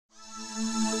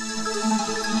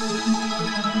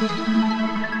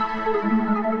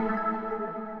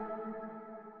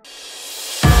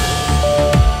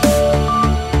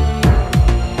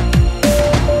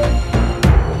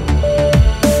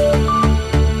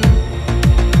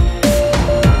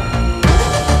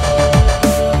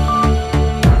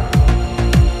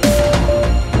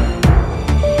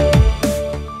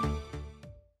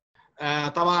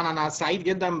سعيد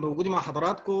جدا بوجودي مع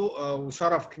حضراتكم،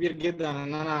 وشرف كبير جدا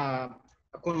ان انا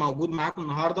اكون موجود معاكم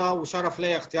النهارده، وشرف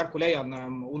ليا اختياركم ليا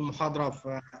ان اقول محاضره.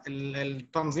 في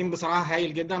التنظيم بصراحه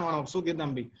هايل جدا وانا مبسوط جدا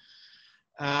بيه.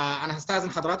 انا هستأذن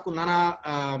حضراتكم ان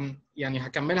انا يعني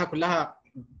هكملها كلها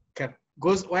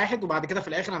كجزء واحد، وبعد كده في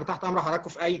الاخر انا تحت امر حضراتكم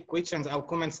في اي questions او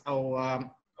comments او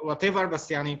وات ايفر،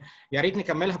 بس يعني يا ريت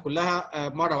نكملها كلها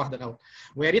مره واحده الاول،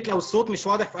 ويا ريت لو الصوت مش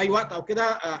واضح في اي وقت او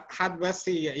كده حد بس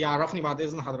يعرفني بعد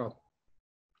اذن حضراتكم.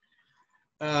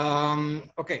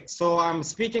 Okay, so I'm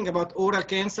speaking about oral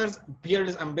cancers,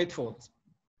 perils and pitfalls.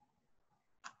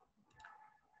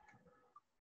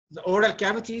 The oral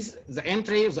cavities, the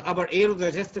entry of the upper air of the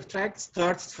digestive tract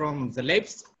starts from the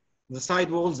lips, the side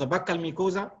walls, the buccal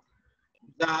mucosa,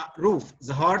 the roof,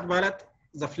 the hard palate,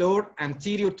 the floor,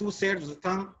 anterior 2/3 of the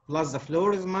tongue, plus the floor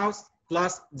of the mouth,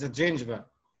 plus the gingiva,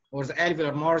 or the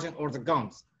alveolar margin, or the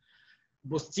gums.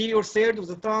 Posterior third of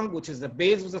the tongue, which is the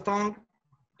base of the tongue,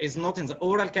 is not in the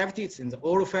oral cavity, it's in the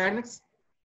oropharynx,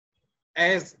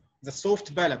 as the soft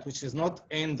palate, which is not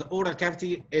in the oral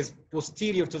cavity, is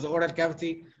posterior to the oral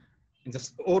cavity in the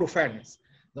oropharynx.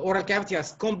 The oral cavity has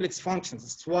complex functions: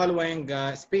 swallowing,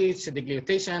 speech,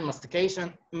 deglutition, mastication,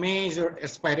 major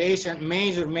aspiration,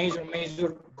 major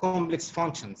complex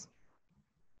functions.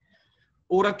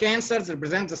 Oral cancers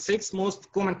represent the 6th most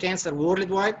common cancer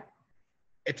worldwide.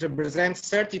 It represents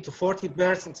 30 to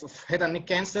 40% of head and neck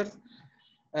cancers.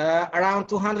 Around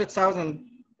 200,000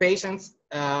 patients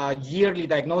yearly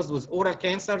diagnosed with oral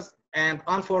cancers, and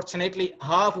unfortunately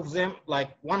half of them, like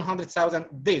 100,000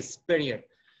 deaths per year.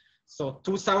 So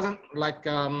 2,000, like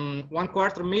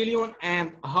 1/4 million, and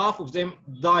half of them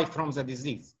die from the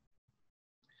disease.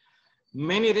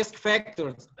 Many risk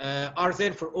factors are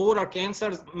there for oral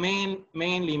cancers,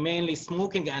 mainly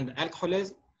smoking and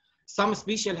alcoholism. Some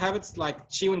special habits like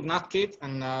chewing nut kit,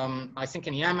 and I think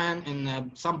in Yemen, in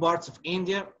some parts of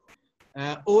India,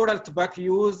 oral tobacco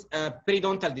use,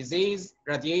 periodontal disease,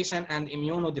 radiation, and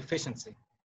immunodeficiency.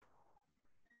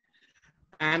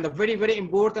 And a very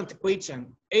important question: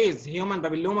 is human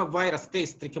papilloma virus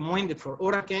test recommended for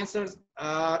oral cancers?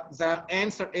 The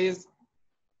answer is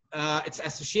it's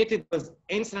associated with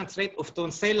incidence rate of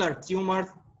tonsillar tumors,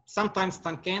 sometimes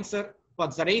tongue cancer, but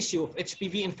the ratio of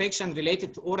HPV infection related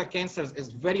to oral cancers is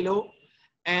very low,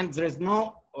 and there is no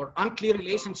or unclear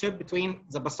relationship between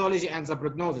the pathology and the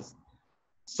prognosis.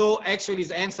 So actually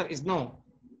the answer is no.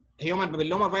 Human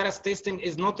papilloma virus testing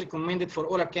is not recommended for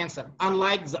oral cancer,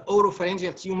 unlike the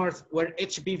oropharyngeal tumors where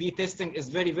HPV testing is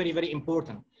very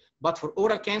important. But for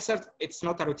oral cancer, it's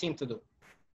not a routine to do.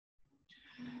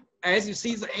 As you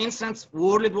see, the incidence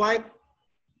worldwide,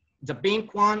 the pink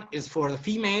one is for the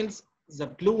females, the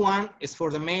blue one is for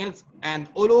the males, and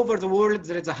all over the world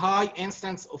there is a high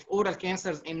incidence of oral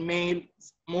cancers in males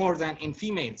more than in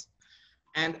females.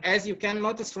 And as you can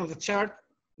notice from the chart,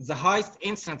 the highest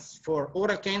incidence for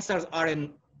oral cancers are in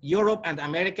Europe and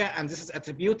America, and this is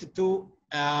attributed to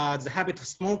the habit of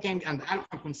smoking and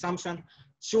alcohol consumption,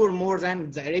 sure, more than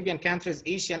the Arabian countries,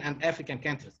 Asian and African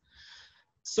countries.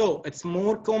 So it's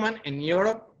more common in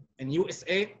Europe and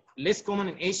USA, less common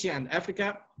in Asia and Africa,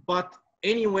 but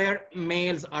anywhere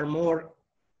males are more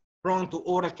prone to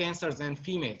oral cancers than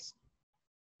females.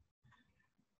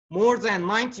 More than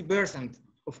 90%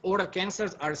 of oral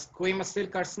cancers are squamous cell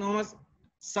carcinomas.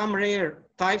 Some rare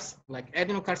types like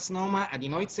adenocarcinoma,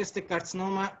 adenoid cystic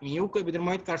carcinoma,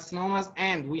 mucoepidermoid carcinomas,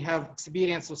 and we have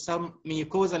experience with some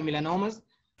mucosal melanomas,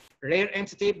 rare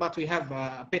entity, but we have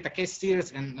a beta case series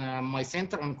in my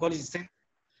center, Oncology Centre.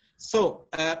 So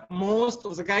most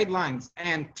of the guidelines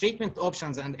and treatment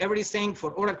options and everything for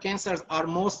oral cancers are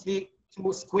mostly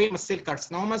through squamous cell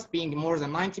carcinomas, being more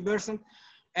than 90%,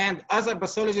 and other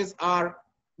pathologies are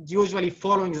usually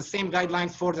following the same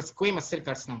guidelines for the squamous cell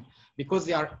carcinoma, because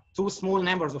there are too small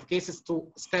numbers of cases to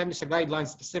establish a guideline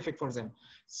specific for them.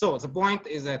 So the point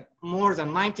is that more than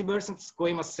 90%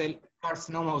 squamous cell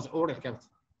carcinoma of the oral cavity.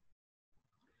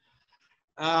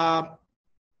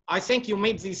 I think you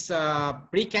made these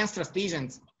precancerous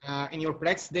lesions in your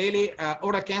practice daily.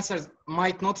 Oral cancers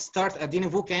might not start a de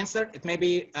novo cancer. It may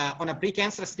be on a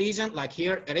precancerous lesion, like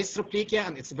here, erythroplakia,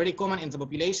 and it's very common in the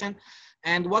population.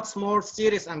 And what's more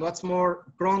serious and what's more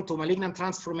prone to malignant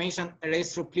transformation,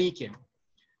 erythroplakia.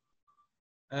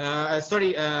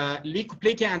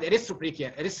 Leukoplakia and erythroplakia.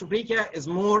 Erythroplakia is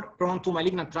more prone to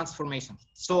malignant transformation.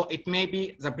 So it may be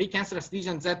the precancerous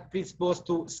lesion that predisposed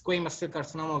to squamous cell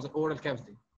carcinoma of the oral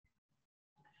cavity.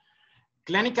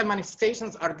 Clinical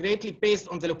manifestations are greatly based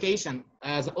on the location.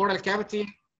 The oral cavity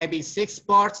may be 6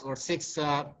 parts or 6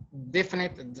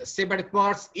 definite separate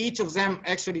parts. Each of them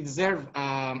actually deserve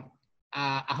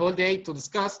a whole day to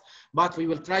discuss, but we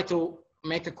will try to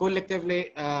make a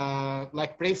collectively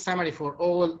like brief summary for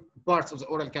all parts of the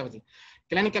oral cavity.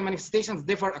 Clinical manifestations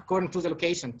differ according to the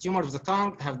location. Tumors of the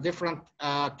tongue have different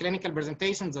clinical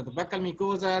presentations, the buccal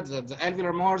mucosa, the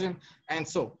alveolar margin, and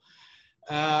so.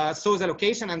 So the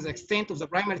location and the extent of the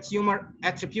primary tumor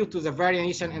attribute to the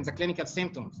variation in the clinical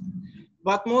symptoms.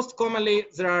 But most commonly,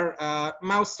 there are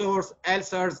mouth sores,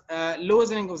 ulcers,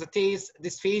 loosening of the teeth,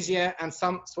 dysphagia, and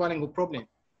some swallowing problem.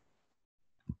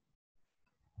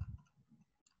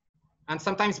 And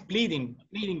sometimes bleeding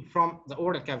from the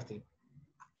oral cavity.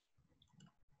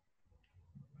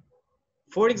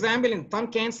 For example, in tongue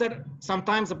cancer,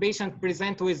 sometimes the patient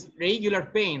presents with regular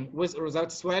pain with or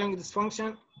without swallowing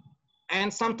dysfunction.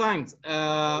 And sometimes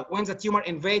when the tumor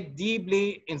invades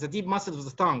deeply in the deep muscles of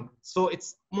the tongue. So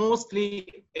it's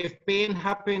mostly, if pain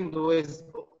happened with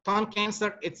tongue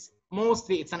cancer, it's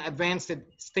an advanced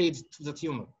stage to the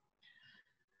tumor.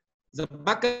 The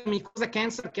buccal mucosa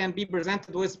cancer can be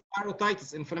presented with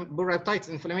parotitis,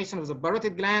 inflammation of the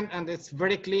parotid gland, and it's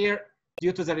very clear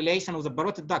due to the relation of the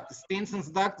parotid duct, Stenson's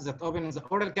duct that opens the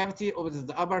oral cavity, opens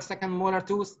the upper second molar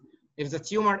tooth. If the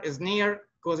tumor is near,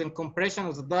 causing compression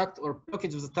of the duct or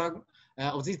blockage of the tongue,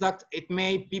 of this duct, it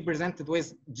may be presented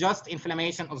with just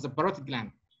inflammation of the parotid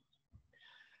gland.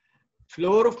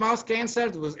 Floor of mouth cancer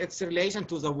with its relation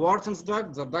to the Wharton's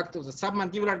duct, the duct of the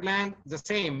submandibular gland, the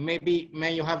same.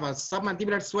 May you have a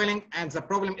submandibular swelling, and the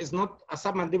problem is not a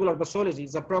submandibular pathology.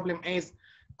 The problem is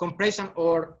compression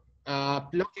or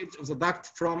blockage of the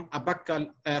duct from a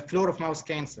buccal floor of mouth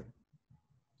cancer.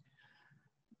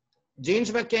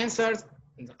 Gingival cancers,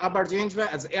 the upper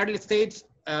gingiva at the early stage,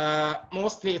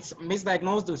 mostly it's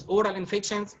misdiagnosed with oral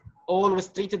infections, always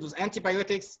treated with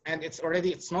antibiotics, and it's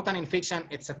not an infection,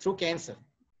 it's a true cancer.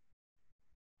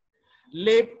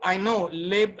 Lip, I know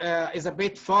lip is a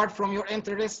bit far from your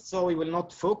interest, so we will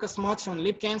not focus much on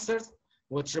lip cancers,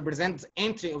 which represents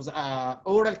entry of the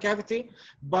oral cavity,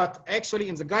 but actually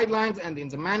in the guidelines and in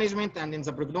the management and in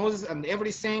the prognosis and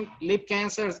everything, lip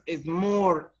cancers is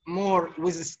more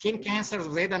with the skin cancers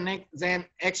of the head and neck than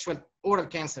actual oral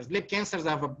cancers. Lip cancers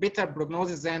have a better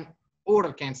prognosis than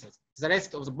oral cancers, the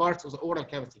rest of the parts of the oral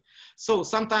cavity. So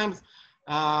sometimes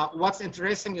what's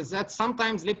interesting is that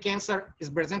sometimes lip cancer is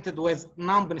presented with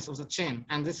numbness of the chin,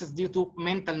 and this is due to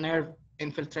mental nerve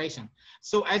infiltration.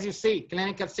 So as you see,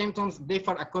 clinical symptoms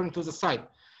differ according to the site,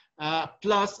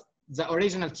 plus the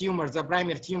original tumor, the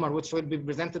primary tumor, which will be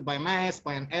presented by mass,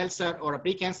 by an ulcer, or a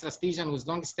precancerous lesion with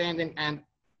long-standing and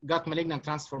gut malignant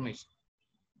transformation.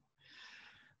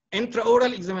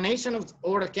 Intraoral examination of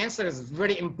oral cancer is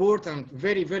very important,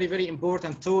 very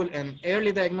important tool in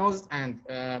early diagnosis, and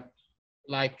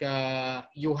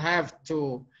you have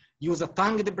to use a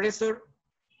tongue depressor,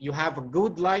 you have a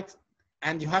good light,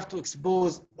 and you have to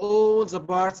expose all the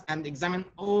parts and examine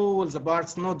all the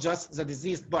parts, not just the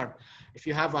diseased part. If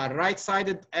you have a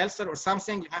right-sided ulcer or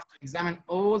something, you have to examine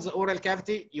all the oral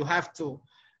cavity. You have to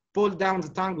pull down the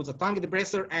tongue with a tongue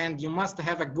depressor, and you must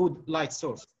have a good light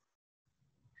source.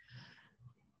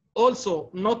 Also,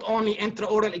 not only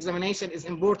intraoral examination is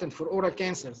important for oral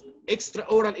cancers,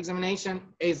 extraoral examination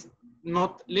is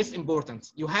not less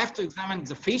important. You have to examine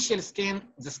the facial skin,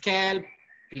 the scalp,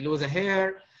 below the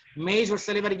hair, major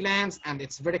salivary glands, and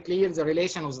it's very clear the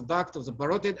relation of the duct of the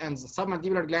parotid and the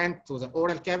submandibular gland to the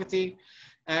oral cavity.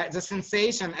 The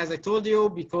sensation, as I told you,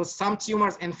 because some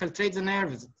tumors infiltrate the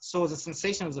nerves, so the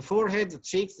sensation of the forehead, the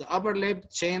cheeks, the upper lip,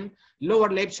 chin, lower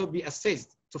lip should be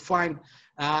assessed to find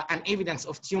an evidence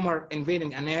of tumor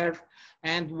invading a nerve.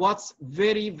 And what's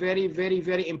very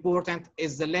important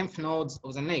is the lymph nodes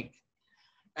of the neck.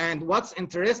 And what's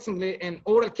interestingly in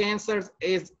oral cancers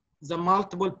is the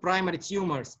multiple primary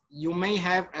tumors. You may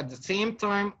have at the same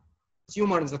time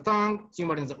tumor in the tongue,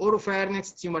 tumor in the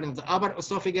oropharynx, tumor in the upper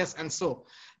esophagus, and so.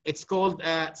 It's called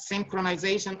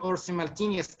synchronization or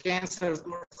simultaneous cancers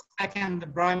or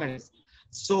second primaries.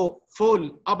 So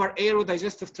full upper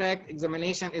aerodigestive tract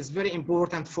examination is very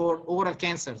important for oral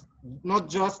cancers, not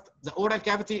just the oral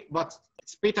cavity, but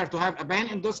it's better to have a pan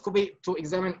endoscopy to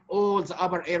examine all the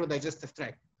upper aerodigestive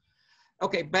tract.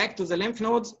 Okay, back to the lymph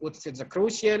nodes, which is a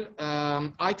crucial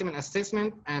item in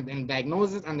assessment and in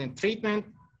diagnosis and in treatment,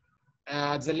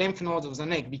 the lymph nodes of the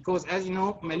neck, because as you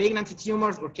know, malignant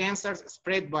tumors or cancers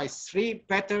spread by 3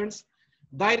 patterns.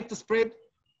 Direct spread,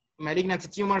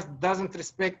 malignant tumors doesn't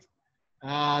respect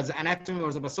the anatomy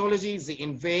or the pathology, they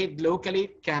invade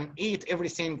locally, can eat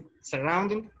everything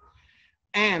surrounding.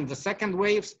 And the second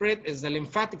way of spread is the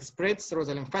lymphatic spread through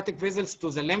the lymphatic vessels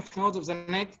to the lymph nodes of the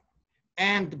neck,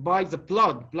 and by the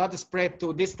blood spread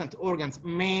to distant organs,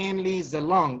 mainly the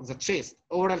lung, the chest.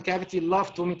 Oral cavity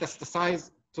love to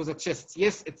metastasize to the chest.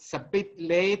 Yes, it's a bit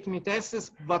late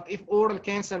metastasis, but if oral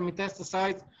cancer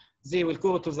metastasize, they will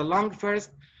go to the lung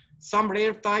first. Some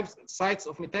rare sites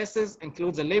of metastasis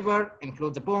include the liver,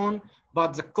 include the bone,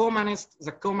 but the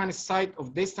commonest site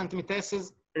of distant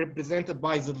metastasis represented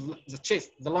by the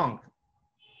chest, the lung.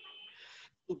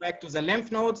 Go back to the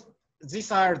lymph nodes.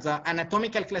 These are the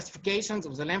anatomical classifications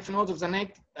of the lymph nodes of the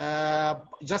neck,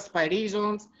 just by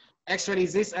regions. Actually,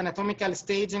 this anatomical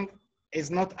staging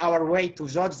is not our way to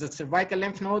judge the cervical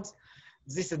lymph nodes.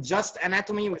 This is just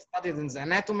anatomy. We studied in the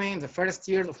anatomy in the first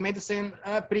years of medicine,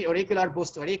 pre-auricular,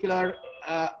 post-auricular.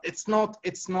 It's not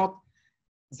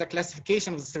the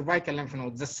classification of the cervical lymph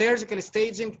nodes. The surgical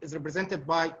staging is represented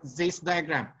by this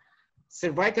diagram.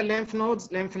 Cervical lymph nodes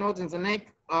in the neck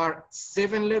are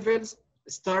 7 levels,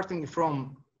 starting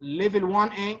from level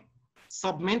 1A,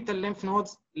 submental lymph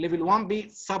nodes, level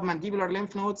 1B, submandibular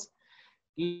lymph nodes,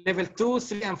 level 2,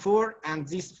 3, and 4, and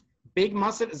this big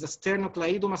muscle is the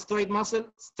sternocleidomastoid muscle,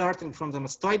 starting from the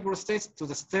mastoid prostate to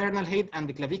the sternal head and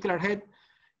the clavicular head.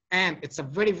 And it's a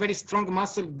very, very strong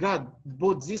muscle. God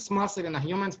put this muscle in a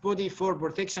human's body for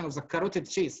protection of the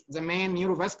carotid sheath, the main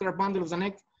neurovascular bundle of the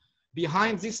neck.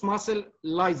 Behind this muscle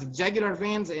lies the jugular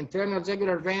vein, the internal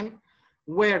jugular vein,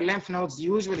 where lymph nodes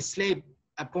usually sleep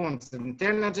upon the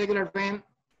internal jugular vein.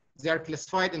 They are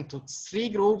classified into 3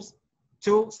 groups,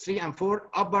 2, 3, and 4,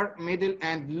 upper, middle,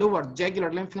 and lower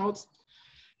jugular lymph nodes.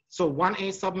 So 1A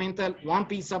submental,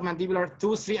 1B submandibular,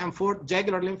 2, 3, and 4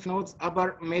 jugular lymph nodes,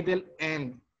 upper, middle,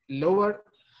 and lower.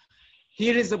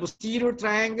 Here is the posterior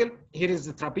triangle. Here is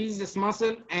the trapezius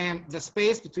muscle, and the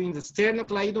space between the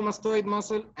sternocleidomastoid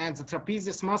muscle and the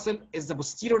trapezius muscle is the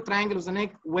posterior triangle of the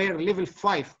neck, where level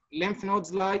 5 lymph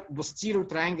nodes lie, posterior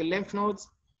triangle lymph nodes.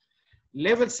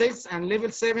 Level 6 and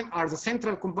level 7 are the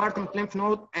central compartment lymph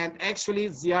node, and actually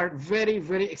they are very,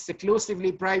 very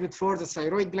exclusively private for the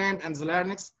thyroid gland and the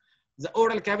larynx. The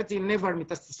oral cavity never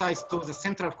metastasized to the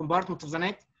central compartment of the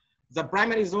neck. The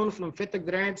primary zone of lymphatic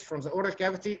drainage from the oral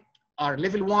cavity are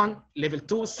level 1, level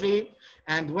 2, 3,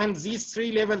 and when these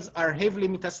 3 levels are heavily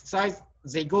metastasized,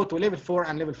 they go to level 4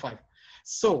 and level 5.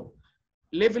 So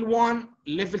level 1,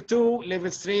 level 2,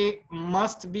 level 3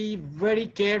 must be very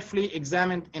carefully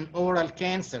examined in oral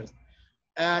cancers.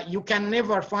 You can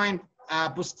never find a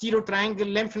posterior triangle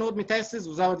lymph node metastasis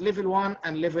without level 1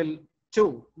 and level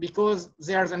 2, because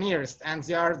they are the nearest and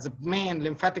they are the main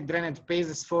lymphatic drainage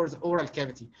basis for the oral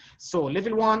cavity. So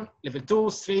level 1, level 2,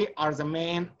 3 are the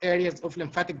main areas of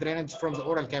lymphatic drainage from the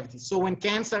oral cavity. So when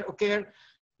cancer occurs,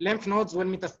 lymph nodes will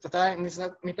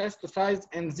metastasize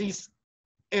in these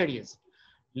areas.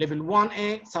 Level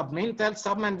 1A, submental,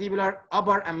 submandibular,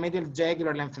 upper and middle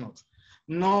jugular lymph nodes.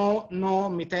 No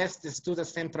metastasis to the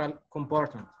central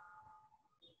compartment.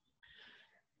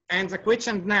 And the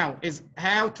question now is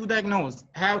how to diagnose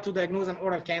an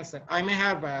oral cancer. I may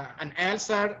have an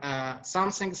ulcer,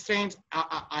 something strange.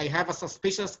 I have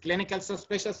a clinical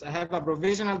suspicious. I have a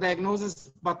provisional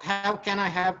diagnosis, but how can I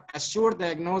have a sure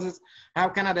diagnosis? How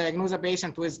can I diagnose a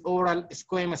patient with oral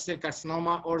squamous cell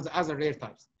carcinoma or the other rare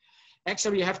types?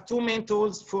 Actually, you have 2 main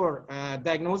tools for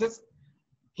diagnosis.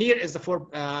 Here is for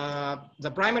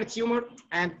the primary tumor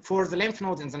and for the lymph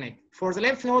nodes in the neck. For the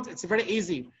lymph nodes, it's very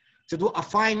easy to do a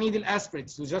fine needle aspirate.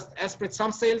 So just aspirate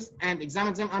some cells and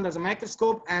examine them under the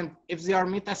microscope. And if they are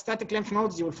metastatic lymph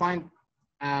nodes, you will find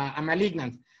a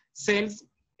malignant cells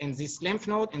in this lymph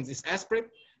node, in this aspirate.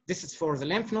 This is for the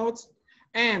lymph nodes.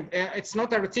 And it's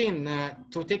not a routine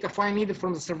to take a fine needle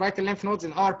from the cervical lymph nodes.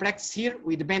 In our practice here,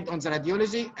 we depend on the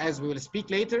radiology, as we will speak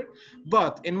later.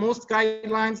 But in most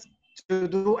guidelines, to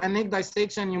do a neck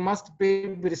dissection, you must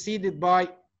be preceded by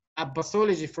a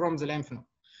pathology from the lymph node.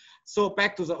 So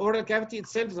back to the oral cavity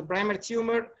itself, the primary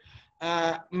tumor,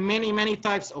 many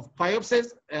types of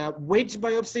biopsies, wedge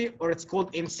biopsy, or it's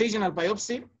called incisional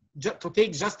biopsy, to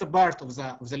take just a part of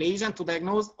the lesion to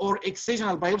diagnose, or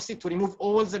excisional biopsy to remove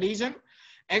all the lesion.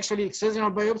 Actually,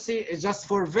 excisional biopsy is just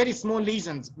for very small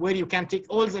lesions where you can take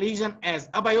all the lesion as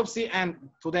a biopsy and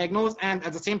to diagnose, and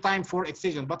at the same time for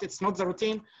excision, but it's not the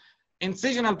routine.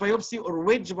 Incisional biopsy or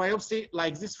wedge biopsy,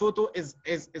 like this photo, is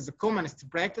the commonest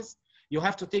practice. You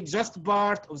have to take just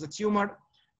part of the tumor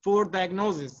for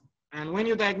diagnosis. And when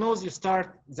you diagnose, you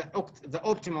start the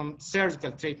optimum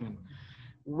surgical treatment.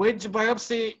 Wedge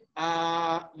biopsy,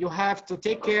 you have to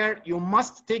take care, you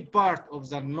must take part of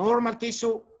the normal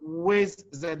tissue with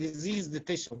the diseased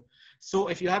tissue. So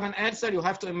if you have an ulcer, you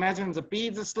have to imagine the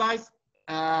pizza slice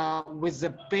with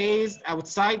the base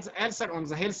outside the ulcer on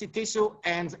the healthy tissue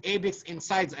and the apex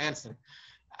inside the ulcer.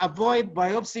 Avoid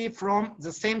biopsy from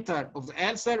the center of the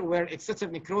ulcer where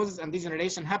excessive necrosis and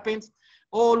degeneration happens.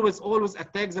 Always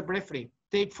attack the periphery.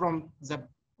 Take from the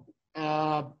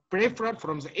peripheral,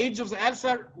 from the edge of the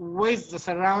ulcer with the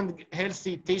surrounding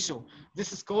healthy tissue.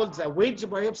 This is called the wedge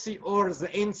biopsy or the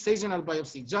incisional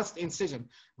biopsy, just incision,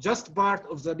 just part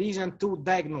of the lesion to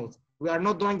diagnose. We are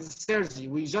not doing the surgery,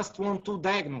 we just want to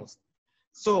diagnose.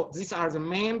 So these are the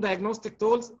main diagnostic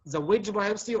tools, the wedge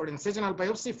biopsy or incisional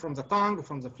biopsy from the tongue,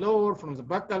 from the floor, from the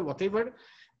buccal, whatever,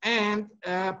 and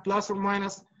plus or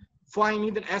minus fine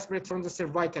needle aspirate from the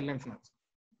cervical lymph nodes.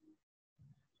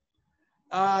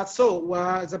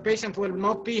 The patient will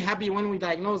not be happy when we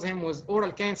diagnose him with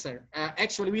oral cancer.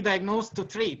 Actually, we diagnose to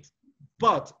treat,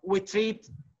 but we treat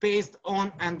based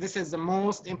on, and this is the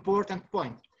most important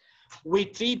point, we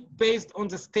treat based on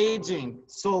the staging.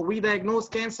 So we diagnose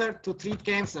cancer to treat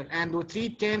cancer, and we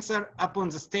treat cancer upon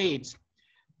the stage.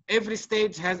 Every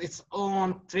stage has its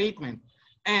own treatment.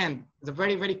 And the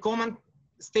very, very common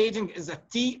staging is a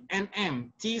T and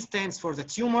M. T stands for the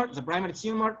tumor, the primary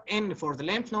tumor, N for the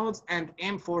lymph nodes, and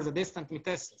M for the distant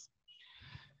metastasis.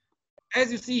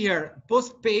 As you see here,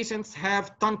 both patients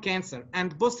have tongue cancer,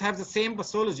 and both have the same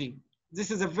pathology.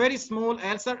 This is a very small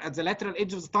ulcer at the lateral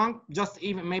edge of the tongue, just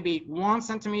even maybe 1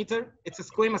 centimeter. It's a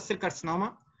squamous cell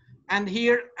carcinoma. And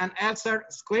here, an ulcer,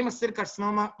 squamous cell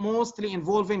carcinoma, mostly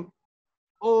involving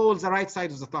all the right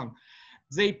side of the tongue.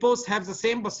 They both have the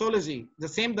same pathology, the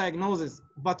same diagnosis,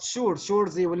 but sure,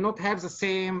 they will not have the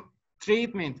same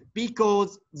treatment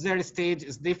because their stage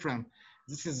is different.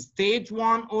 This is stage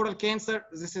 1 oral cancer.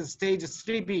 This is stage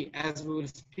 3B, as we will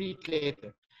speak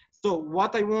later. So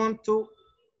what I want to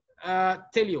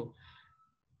tell you,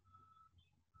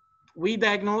 we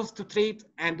diagnose to treat,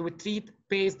 and we treat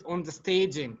based on the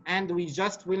staging, and we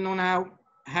just will know now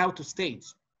how to stage.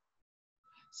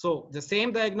 So the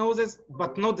same diagnosis,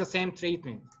 but not the same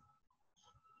treatment.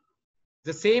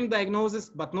 The same diagnosis,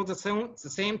 but not the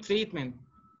same treatment.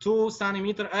 2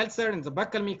 centimeter ulcer in the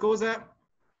buccal mucosa,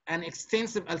 an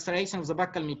extensive ulceration of the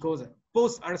buccal mucosa.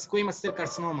 Both are squamous cell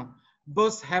carcinoma.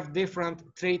 Both have different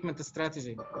treatment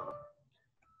strategy.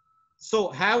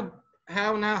 So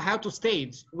how to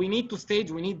stage? We need to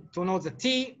stage, we need to know the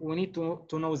T, we need to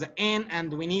know the N,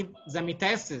 and we need the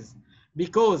metastasis.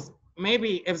 Because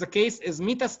maybe if the case is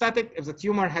metastatic, if the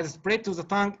tumor has spread to the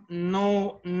tongue,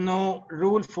 no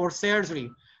rule for surgery.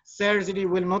 Surgery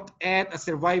will not add a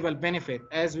survival benefit,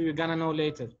 as we're gonna know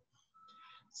later.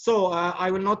 So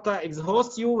I will not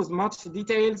exhaust you with much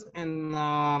details in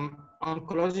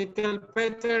oncological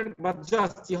pattern, but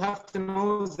just you have to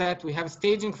know that we have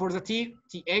staging for the T,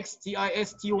 TX,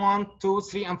 TIS, T1, 2,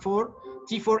 3, and 4,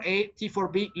 T4A,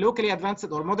 T4B, locally advanced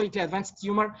or moderately advanced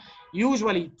tumor.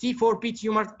 Usually T4B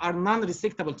tumors are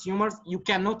non-resectable tumors. You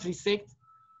cannot resect,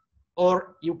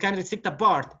 or you can resect a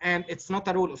part, and it's not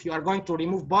a rule. If you are going to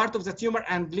remove part of the tumor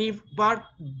and leave part,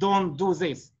 don't do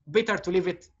this. Better to leave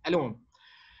it alone.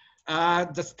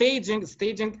 The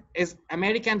staging is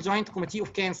American Joint Committee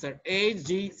of Cancer,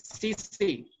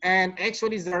 AJCC, and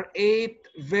actually there are 8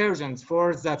 versions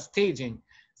for that staging.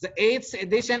 The 8th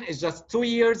edition is just 2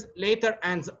 years later,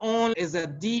 and the only is a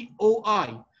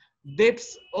DOI,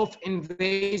 depth of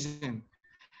invasion.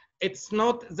 It's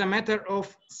not the matter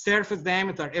of surface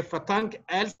diameter. If a tongue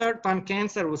ulcer, tongue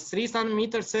cancer with 3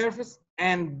 centimeter surface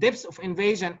and depth of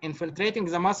invasion infiltrating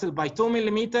the muscle by 2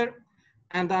 millimeter,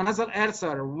 and another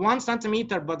ulcer 1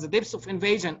 centimeter, but the depth of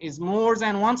invasion is more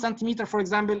than 1 centimeter, for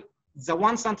example, the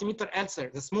 1 centimeter ulcer,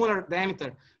 the smaller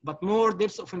diameter, but more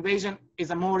depth of invasion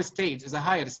is a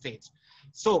higher stage.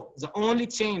 So the only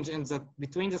change in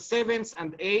between the 7th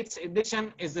and 8th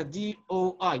edition is the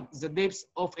DOI, the depth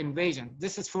of invasion.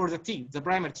 This is for the T, the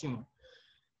primary tumor.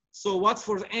 So what's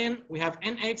for the N? We have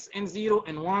NX, N0,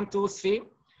 and 1, 2, 3.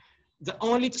 The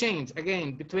only change,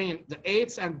 again, between the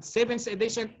 8th and 7th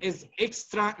edition is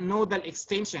extranodal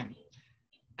extension.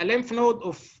 A lymph node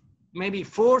of maybe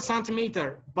 4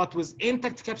 centimeter, but with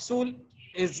intact capsule,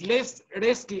 is less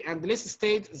risky and less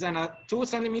stage than a 2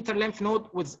 centimeter lymph node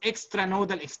with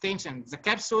extranodal extension. The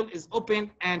capsule is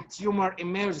opened and tumor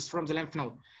emerges from the lymph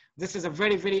node. This is a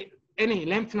very, any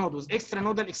lymph node with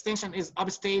extranodal extension is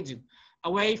upstaged,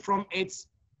 away from its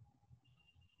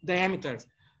diameters.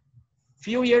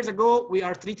 Few years ago, we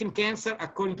are treating cancer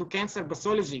according to cancer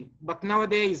pathology, but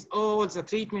nowadays, all the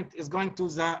treatment is going to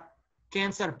the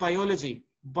cancer biology.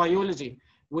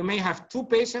 We may have 2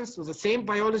 patients with the same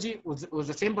biology, with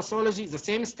the same pathology, the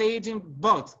same staging,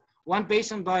 but one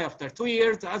patient die after 2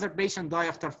 years, the other patient die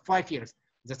after 5 years.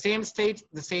 The same stage,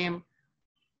 the same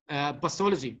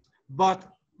pathology, but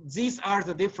these are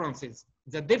the differences.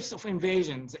 The depth of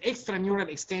invasion, the extraneural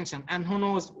extension, and who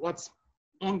knows what's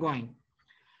ongoing.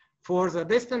 For the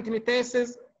distant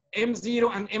metastasis,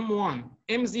 M0 and M1.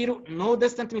 M0, no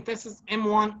distant metastasis.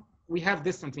 M1, we have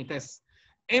distant metastasis.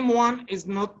 M1 is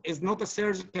not a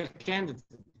surgical candidate.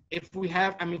 If we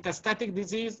have a metastatic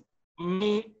disease,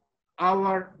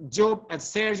 our job as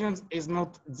surgeons is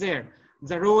not there.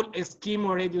 The role is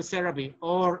chemoradiotherapy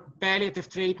or palliative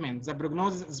treatment. The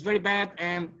prognosis is very bad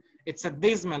and it's a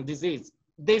dismal disease.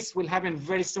 This will happen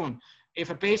very soon. If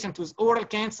a patient with oral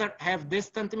cancer have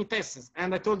distant metastasis,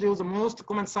 and I told you the most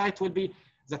common site will be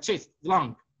the chest,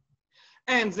 lung.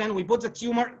 And then we put the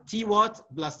tumor T-Watt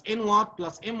plus N-Watt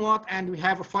plus M-Watt, and we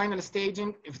have a final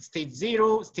staging. If it's stage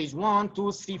 0, stage 1,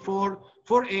 2, 3, 4,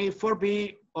 4A,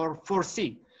 4B, or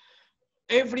 4C.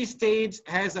 Every stage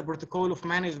has a protocol of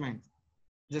management.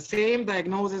 The same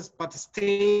diagnosis, but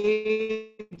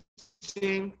staging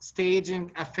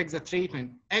affects the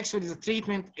treatment. Actually, the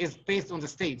treatment is based on the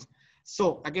stage.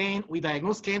 So again, we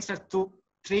diagnose cancer to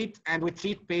treat, and we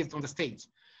treat based on the stage.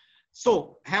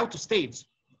 So how to stage?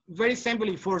 Very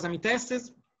simply, for the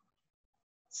metastasis,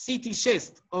 CT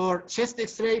chest or chest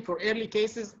X-ray for early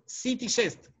cases, CT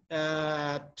chest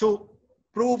to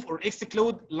prove or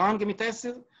exclude lung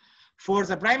metastasis. For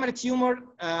the primary tumor,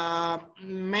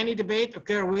 many debate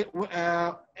occur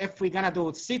if we're gonna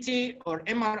do CT or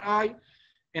MRI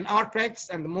in our practice,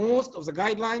 and most of the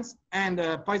guidelines, and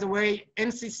by the way,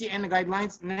 NCCN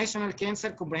guidelines, National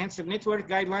Cancer Comprehensive Network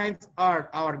guidelines are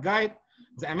our guide.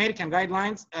 The American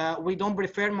guidelines, we don't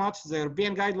prefer much the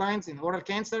European guidelines in oral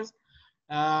cancers.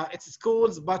 It's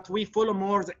schools, but we follow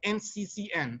more the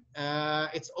NCCN.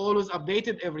 It's always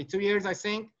updated every 2 years, I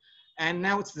think. And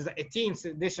now it's the 18th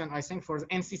edition, I think, for the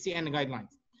NCCN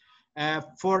guidelines.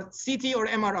 For CT or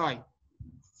MRI,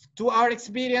 to our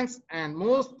experience, and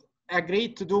most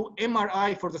agreed to do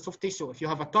MRI for the soft tissue. If you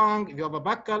have a tongue, if you have a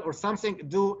buccal or something,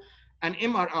 do an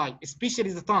MRI,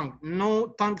 especially the tongue. No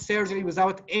tongue surgery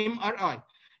without MRI.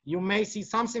 You may see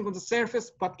something on the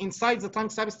surface, but inside the tongue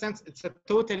substance, it's a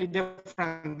totally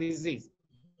different disease.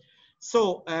 So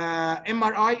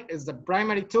MRI is the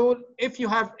primary tool. If you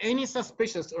have any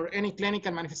suspicious or any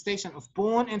clinical manifestation of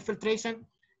bone infiltration,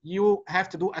 you have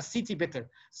to do a CT better.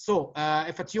 So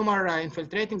if a tumor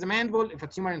infiltrating the mandible, if a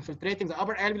tumor infiltrating the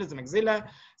upper alveolus, the maxilla,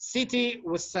 CT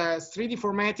with 3D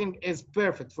formatting is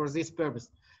perfect for this purpose.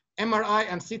 MRI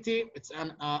and CT, it's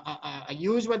a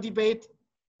usual debate.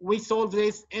 We solve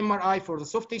this. MRI for the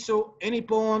soft tissue, any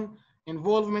bone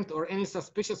involvement or any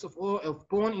suspicious of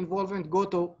bone involvement, go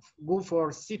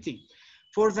for CT.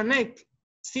 For the neck,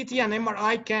 CT and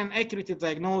MRI can accurately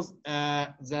diagnose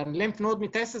the lymph node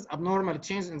metastasis, abnormal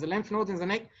change in the lymph node in the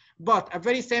neck, but a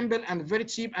very simple and very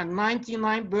cheap and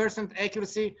 99%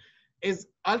 accuracy is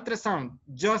ultrasound.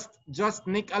 Just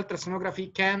neck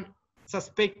ultrasonography can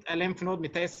suspect a lymph node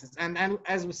metastasis. And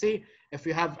as we see, if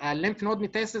we have a lymph node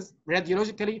metastasis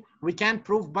radiologically, we can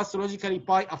prove pathologically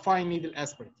by a fine needle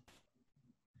aspirate.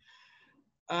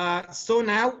 So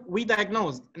now we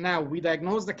diagnose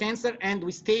the cancer and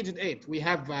we staged it. We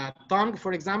have tongue,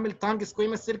 for example, tongue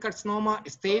squamous cell carcinoma,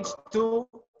 stage 2.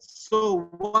 So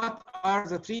what are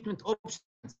the treatment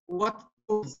options? What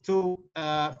to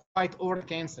fight oral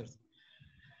cancers?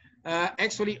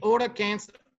 Actually, oral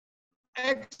cancer,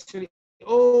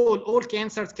 all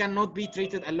cancers cannot be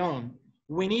treated alone.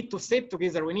 We need to sit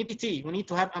together. We need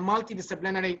to have a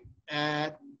multidisciplinary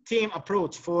team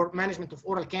approach for management of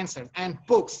oral cancer, and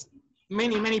books,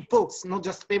 many books, not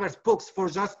just papers, books for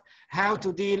just how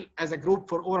to deal as a group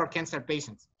for oral cancer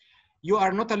patients. You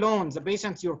are not alone.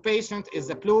 Your patient is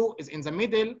the blue, is in the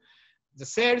middle. The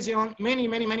surgeon,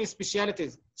 many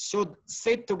specialties should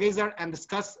sit together and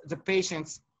discuss the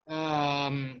patient's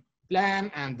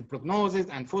plan and the prognosis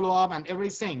and follow up and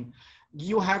everything.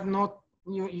 You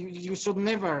should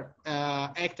never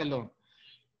act alone.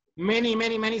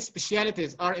 Many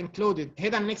specialties are included: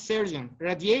 head and neck surgeon,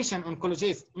 radiation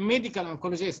oncologist, medical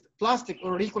oncologist, plastic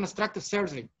or reconstructive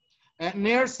surgery,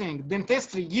 nursing,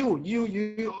 dentistry.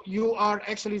 You are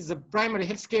actually the primary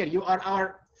health care. You are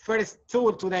our first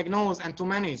tool to diagnose and to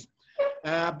manage.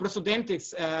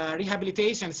 Prosthodontics,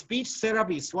 rehabilitation, speech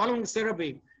therapy, swallowing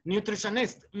therapy,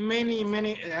 nutritionist. Many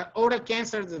oral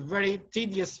cancer is a very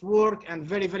tedious work and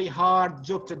very hard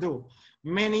job to do.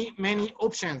 Many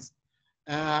options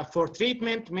for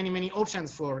treatment, many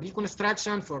options for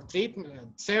reconstruction, for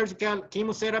treatment, surgical,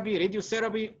 chemotherapy,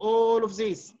 radiotherapy, all of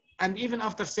this. And even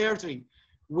after surgery,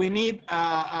 we need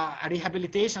a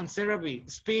rehabilitation therapy,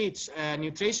 speech,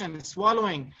 nutrition,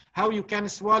 swallowing, how you can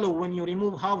swallow when you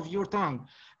remove half of your tongue,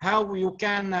 how you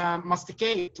can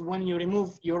masticate when you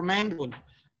remove your mandible.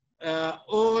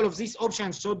 All of these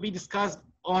options should be discussed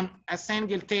on a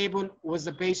single table with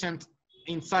the patient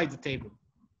inside the table.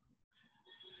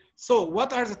 So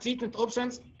what are the treatment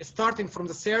options? Starting from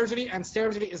the surgery, and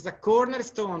surgery is the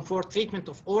cornerstone for treatment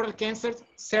of oral cancers.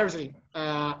 Surgery,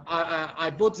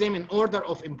 I put them in order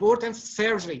of importance.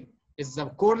 Surgery is the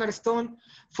cornerstone,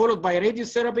 followed by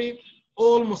radiotherapy.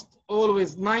 Almost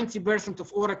always 90%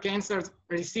 of oral cancers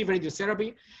receive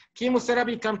radiotherapy.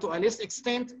 Chemotherapy come to a less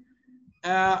extent.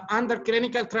 Under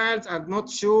clinical trials, I'm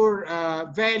not sure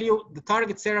value the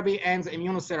target therapy and the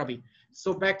immunotherapy.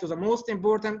 So back to the most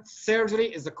important, surgery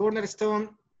is the cornerstone.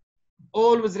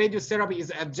 Always radiotherapy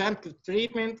is adjunctive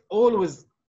treatment, always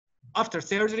after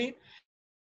surgery.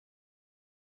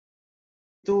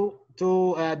 To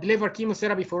deliver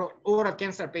chemotherapy for oral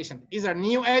cancer patient, either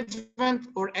neoadjuvant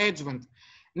or adjuvant.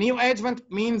 Neoadjuvant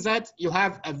means that you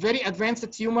have a very advanced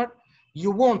tumor.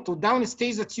 You want to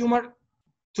downstage the tumor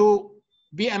to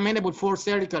be amenable for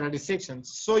surgical resection.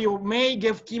 So you may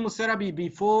give chemotherapy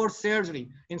before surgery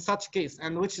in such case,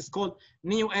 and which is called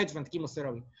neoadjuvant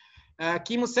chemotherapy.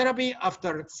 Chemotherapy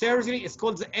after surgery is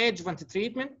called the adjuvant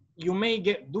treatment. You may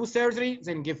do surgery,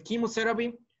 then give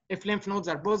chemotherapy. If lymph nodes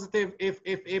are positive, if,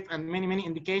 and many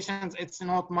indications. It's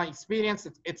not my experience,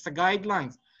 it's a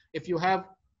guidelines. If you have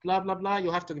blah, blah, blah,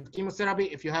 you have to give chemotherapy.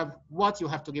 If you have what, you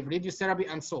have to give radiotherapy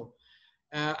and so on.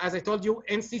 As I told you,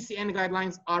 NCCN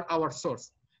guidelines are our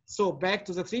source. So back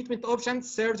to the treatment options,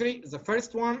 surgery is the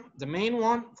first one, the main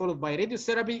one, followed by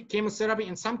radiotherapy, chemotherapy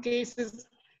in some cases,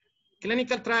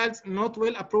 clinical trials, not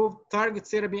well approved, target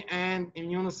therapy, and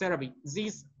immunotherapy.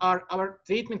 These are our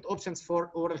treatment options for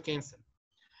oral cancer.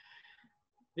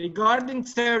 Regarding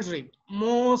surgery,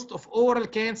 most of oral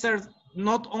cancers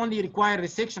not only require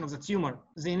resection of the tumor,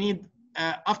 they need,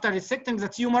 after resecting the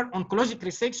tumor, oncologic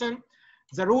resection.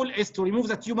 The rule is to remove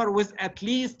the tumor with at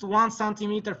least 1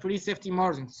 centimeter free safety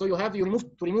margin. So you have to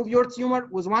remove your tumor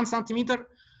with 1 centimeter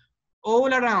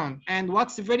all around. And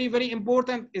what's very, very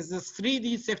important is the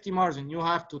 3D safety margin. You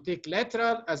have to take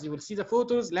lateral, as you will see the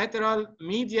photos, lateral,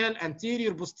 medial,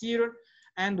 anterior, posterior.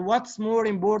 And what's more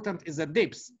important is the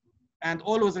depth. And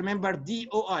always remember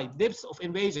DOI, depth of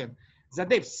invasion, the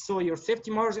depth. So your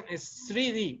safety margin is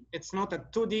 3D. It's not a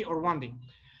 2D or 1D.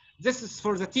 This is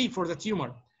for the T, for the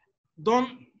tumor.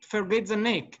 Don't forget the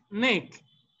neck. Neck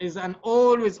is an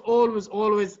always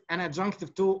an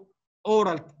adjunctive to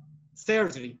oral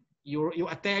surgery. You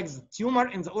attack the tumor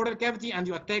in the oral cavity and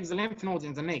you attack the lymph nodes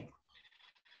in the neck.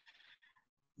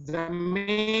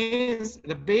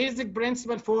 The basic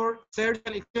principle for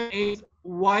surgical excision is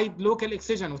wide local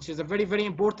excision, which is a very, very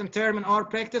important term in our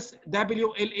practice,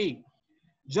 WLE.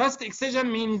 Just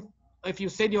excision means if you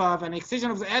said you have an excision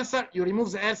of the ulcer, you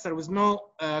remove the ulcer with no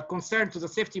concern to the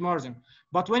safety margin.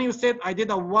 But when you said I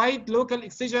did a wide local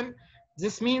excision,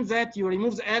 this means that you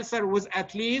remove the ulcer with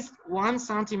at least 1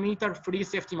 centimeter free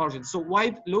safety margin. So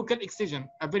wide local excision,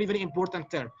 a very, very important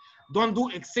term. Don't do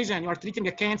excision, you are treating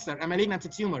a cancer, a malignant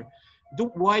tumor.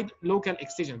 Do wide local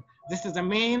excision. This is the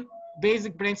main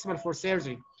basic principle for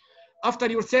surgery. After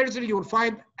your surgery, you will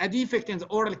find a defect in the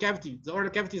oral cavity. The oral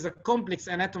cavity is a complex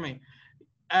anatomy.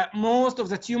 Most of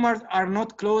the tumors are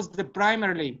not closed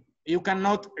primarily. You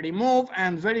cannot remove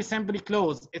and very simply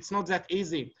close. It's not that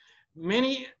easy.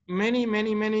 Many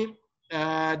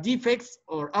defects,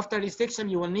 or after resection,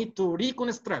 you will need to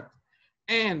reconstruct.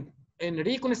 And in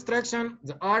reconstruction,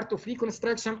 the art of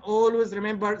reconstruction, always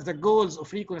remember the goals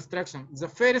of reconstruction. The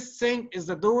first thing is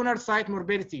the donor site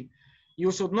morbidity.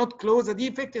 You should not close a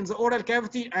defect in the oral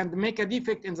cavity and make a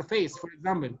defect in the face, for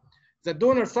example. The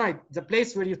donor site, the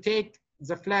place where you take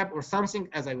the flap or something,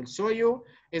 as I will show you,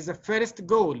 is the first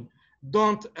goal.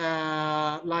 Don't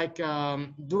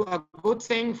do a good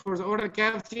thing for the oral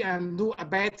cavity and do a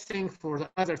bad thing for the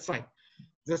other side.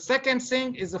 The second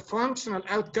thing is the functional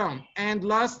outcome. And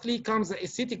lastly comes the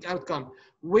aesthetic outcome.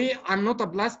 I'm not a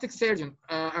plastic surgeon.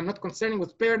 I'm not concerned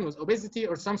with burn, with obesity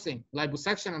or something,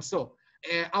 liposuction and so.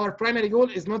 Our primary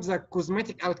goal is not the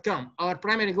cosmetic outcome. Our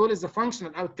primary goal is the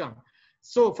functional outcome.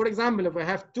 So for example, if I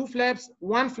have 2 flaps,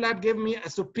 one flap give me a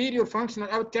superior functional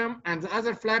outcome and the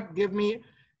other flap give me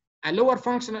a lower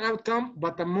functional outcome,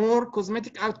 but a more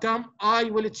cosmetic outcome, I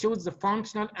will choose the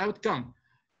functional outcome.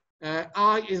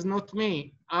 I is not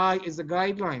me. I is the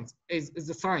guidelines, is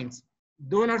the science.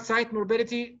 Donor site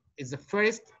morbidity is the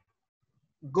first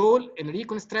goal in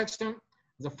reconstruction.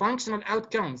 The functional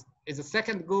outcomes is the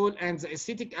second goal, and the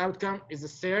aesthetic outcome is the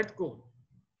third goal.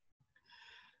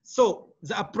 So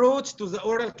the approach to the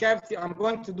oral cavity, I'm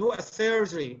going to do a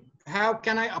surgery. How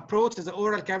can I approach the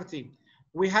oral cavity?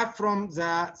 We have from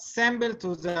the simple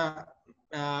to the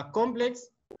complex.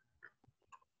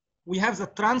 We have the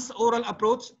transoral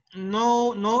approach,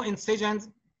 no incisions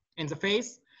in the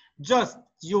face. Just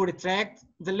you retract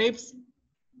the lips,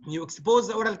 You expose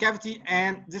the oral cavity,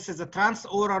 and this is a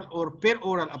transoral or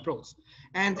peroral approach.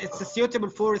 And it's suitable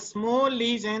for small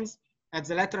lesions at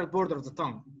the lateral border of the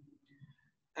tongue.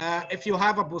 If you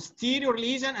have a posterior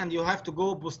lesion and you have to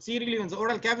go posteriorly in the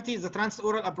oral cavity, the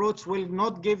transoral approach will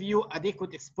not give you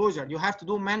adequate exposure. You have to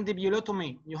do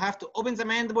mandibulotomy. You have to open the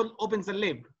mandible, open the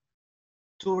lip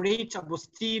to reach a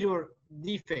posterior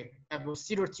defect, a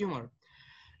posterior tumor.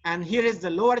 And here is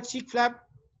the lower cheek flap.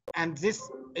 And this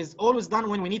is always done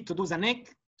when we need to do the neck,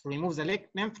 to remove the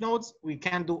lymph nodes. We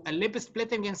can do a lip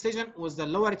splitting incision with the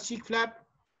lower cheek flap,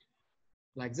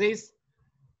 like this.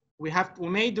 We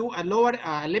may do a lower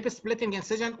lip splitting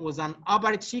incision with an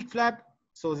upper cheek flap.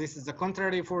 So this is the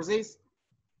contrary for this.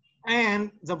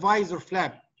 And the visor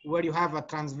flap, where you have a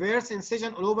transverse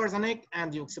incision all over the neck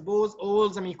and you expose all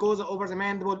the mucosa over the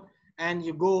mandible, and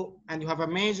you go and you have a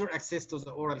major access to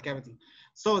the oral cavity.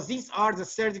 So these are the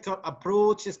surgical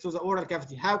approaches to the oral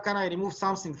cavity. How can I remove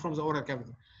something from the oral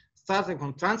cavity? Starting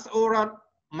from transoral,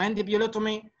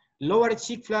 mandibulotomy, lower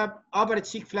cheek flap, upper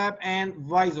cheek flap, and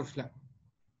visor flap.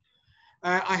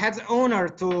 I had the honor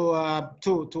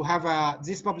to have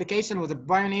this publication with a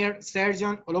pioneer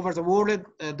surgeon all over the world,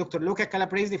 Dr. Luca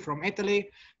Calabresi from Italy,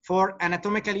 for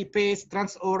anatomically based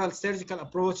transoral surgical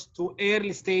approach to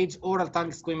early stage oral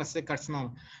tongue squamous cell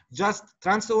carcinoma. Just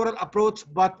transoral approach,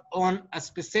 but on a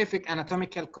specific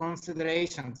anatomical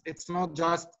considerations. It's not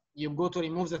just you go to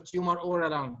remove the tumor all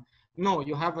around. No,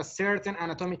 you have a certain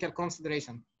anatomical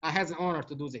consideration. I had the honor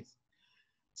to do this.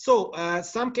 So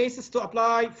some cases to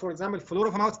apply, for example, floor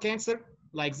of mouth cancer,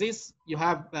 like this. You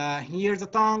have here the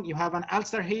tongue, you have an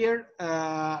ulcer here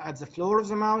at the floor of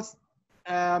the mouth,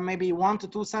 maybe 1 to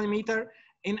 2 centimeters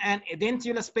in an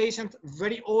edentulous patient,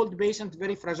 very old patient,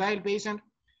 very fragile patient.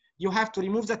 You have to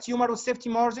remove the tumor with safety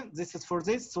margin. This is for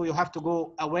this. So you have to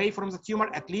go away from the tumor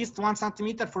at least 1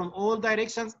 centimeter from all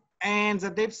directions, and the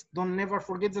depths, don't never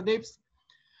forget the depths.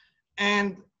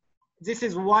 And this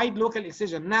is wide local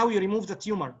excision. Now you remove the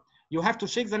tumor. You have to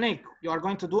shake the neck. You are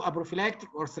going to do a prophylactic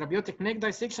or therapeutic neck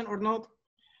dissection or not.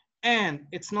 And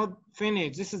it's not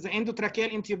finished. This is the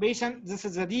endotracheal intubation. This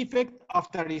is the defect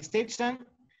after resection.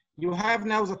 You have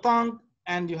now the tongue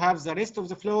and you have the rest of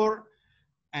the floor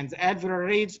and the alveolar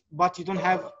ridge, but you don't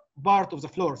have part of the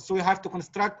floor. So you have to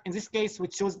construct, in this case,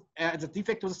 which shows the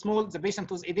defect was small, the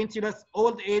patient was edentulous,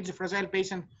 old age, fragile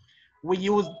patient. We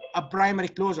used a primary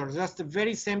closure, just a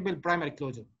very simple primary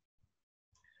closure.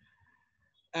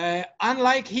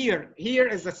 Unlike here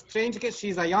is a strange case.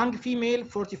 She's a young female,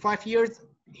 45 years.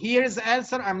 Here is the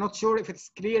ulcer. I'm not sure if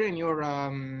it's clear in your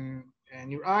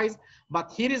eyes,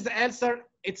 but here is the ulcer.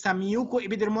 It's a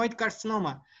mucoepidermoid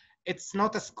carcinoma. It's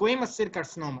not a squamous cell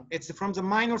carcinoma. It's from the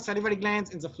minor salivary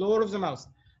glands in the floor of the mouth.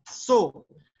 So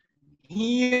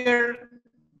here,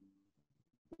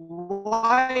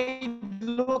 wide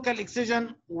local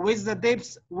excision with the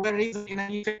depths were raised in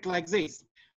an effect like this.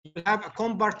 You have a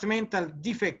compartmental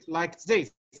defect like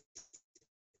this.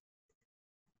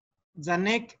 The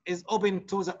neck is open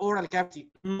to the oral cavity,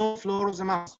 no floor of the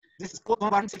mouth. This is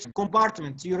called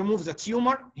compartment. You remove the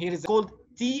tumor. Here is called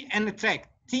TN tract.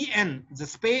 TN, the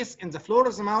space in the floor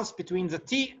of the mouth between the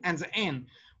T and the N,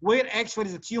 where actually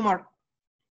the tumor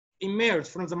emerged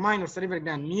from the minor salivary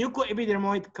gland,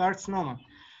 mucoepidermoid carcinoma.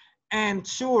 And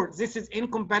sure, this is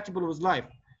incompatible with life.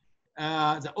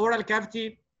 The oral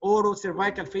cavity,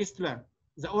 orocervical fistula,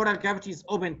 the oral cavity is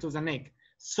open to the neck.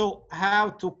 So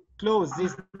how to close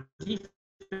this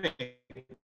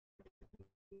defect?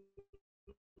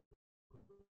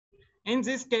 In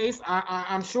this case,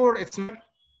 I'm sure it's not.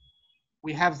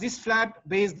 We have this flap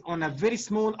based on a very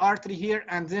small artery here,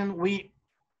 and then we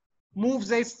move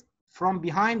this from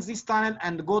behind this tunnel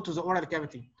and go to the oral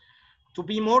cavity. To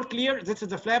be more clear, this is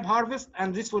the flap harvest,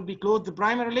 and this will be closed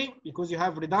primarily because you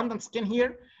have redundant skin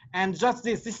here. And just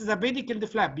this is a pedicled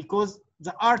flap because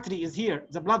the artery is here,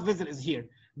 the blood vessel is here.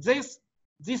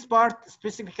 This part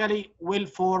specifically will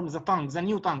form the tongue, the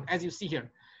new tongue, as you see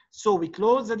here. So we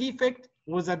close the defect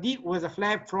with a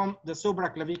flap from the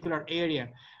supraclavicular area.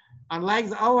 Unlike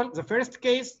the first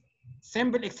case,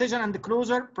 simple excision and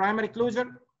closure, primary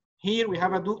closure. Here we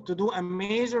have to do a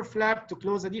major flap to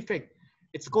close the defect.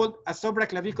 It's called a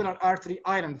supraclavicular artery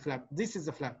island flap. This is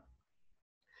the flap.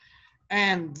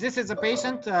 And this is a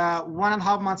patient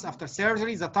 1.5 months after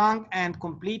surgery, the tongue and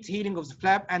complete healing of the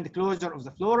flap and the closure of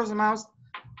the floor of the mouth.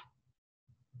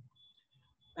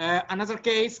 Another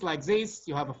case like this,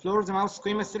 you have a floor of the mouth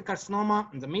squamous cell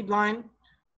carcinoma in the midline.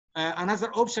 Another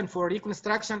option for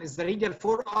reconstruction is the radial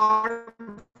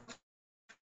forearm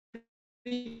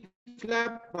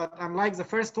flap, but unlike the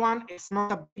first one, it's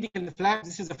not a pedicle flap.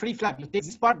 This is a free flap. You take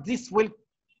this part, this will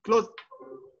close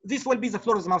This will be the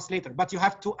floor of the mouth later, but you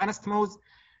have to anastomose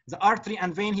the artery and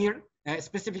vein here,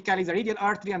 specifically the radial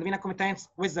artery and vena comitans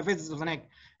with the viscera of the neck.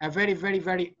 A very, very,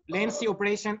 very lengthy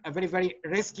operation, a very, very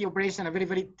risky operation, a very,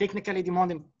 very technically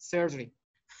demanding surgery.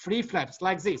 Free flaps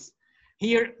like this.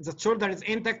 Here, the shoulder is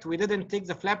intact. We didn't take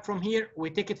the flap from here. We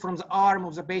take it from the arm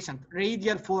of the patient,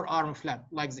 radial forearm flap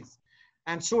like this.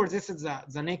 And sure, this is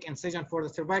the neck incision for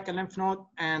the cervical lymph node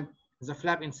and the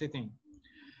flap in sitting.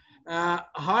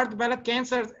 Hard palate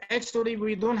cancers, actually,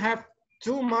 we don't have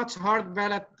too much hard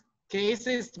palate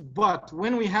cases, but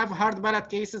when we have hard palate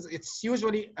cases, it's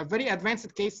usually a very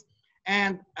advanced case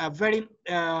and a very,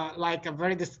 like a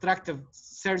very destructive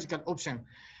surgical option.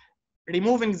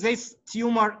 Removing this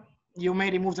tumor, you may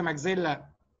remove the maxilla,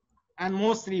 and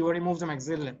mostly you remove the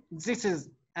maxilla. This is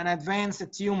an advanced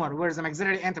tumor where the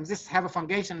maxillary antrum, this have a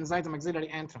fungation inside the maxillary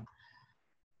antrum.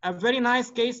 A very nice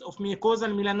case of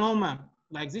mucosal melanoma,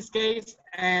 like this case,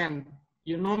 and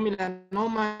you know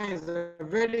melanoma is a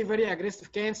very, very aggressive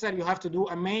cancer. You have to do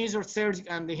a major surgery,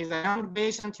 and he's a young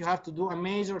patient, you have to do a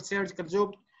major surgical job.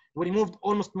 We removed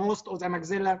almost most of the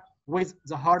maxilla with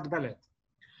the hard palate.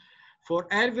 For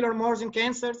alveolar margin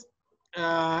cancers,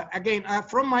 again,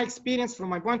 from my experience, from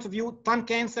my point of view, tongue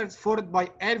cancers followed by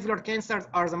alveolar cancers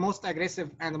are the most aggressive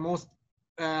and the most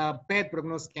bad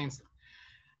prognosis cancer.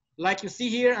 Like you see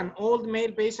here, an old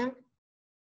male patient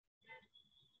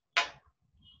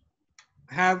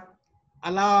have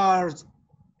a large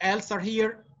ulcer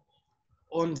here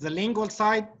on the lingual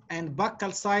side and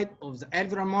buccal side of the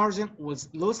alveolar margin with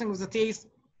loosening of the teeth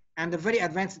and a very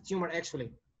advanced tumor actually.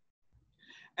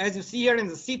 As you see here in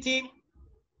the CT,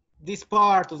 this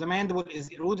part of the mandible is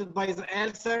eroded by the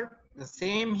ulcer. The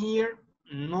same here,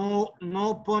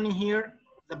 no bone here.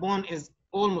 The bone is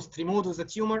almost removed with the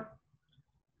tumor.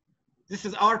 This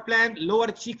is our plan, lower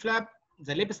cheek flap,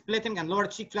 the lip splitting and lower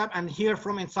cheek flap, and here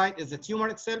from inside is the tumor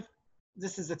itself.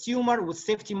 This is the tumor with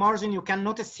safety margin. You can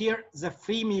notice here the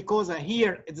free mucosa.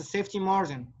 Here is the safety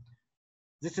margin.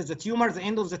 This is the tumor, the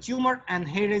end of the tumor, and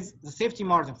here is the safety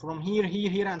margin from here,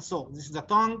 here, and so. This is the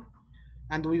tongue,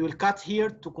 and we will cut here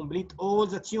to complete all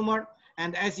the tumor.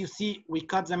 And as you see, we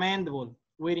cut the mandible.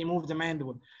 We remove the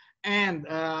mandible. And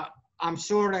I'm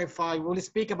sure if I will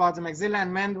speak about the maxilla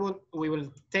and mandible,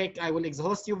 I will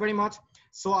exhaust you very much.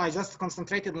 So I just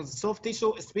concentrated on the soft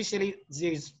tissue, especially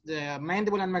the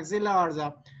mandible and maxilla are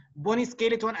the bony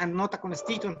skeleton and not a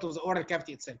constituent of the oral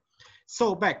cavity itself.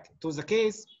 So back to the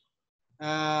case.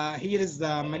 Here is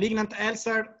the malignant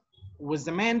ulcer with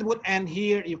the mandible, and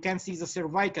here you can see the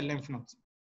cervical lymph nodes.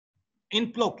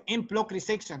 In block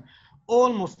resection,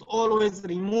 almost always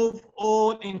remove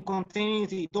all in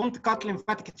continuity. Don't cut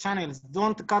lymphatic channels.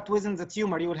 Don't cut within the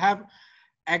tumor. You will have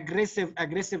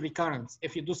aggressive recurrence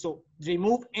if you do so.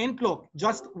 Remove in block,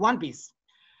 just one piece.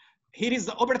 Here is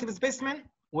the operative specimen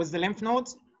with the lymph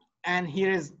nodes, and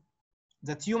here is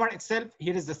the tumor itself.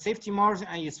 Here is the safety margin,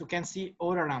 and as you can see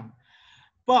all around.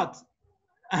 But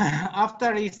after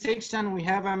resection, we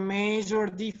have a major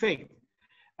defect.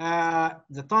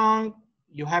 The tongue,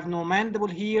 you have no mandible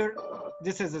here.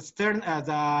 This is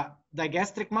the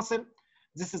digastric muscle.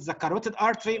 This is the carotid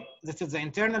artery. This is the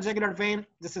internal jugular vein.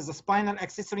 This is the spinal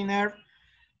accessory nerve.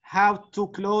 How to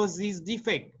close this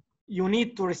defect? You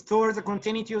need to restore the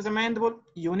continuity of the mandible.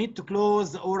 You need to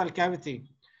close the oral cavity.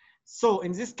 So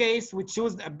in this case, we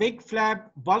choose a big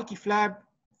flap, bulky flap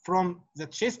from the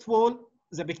chest wall,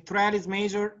 the pectoralis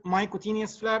major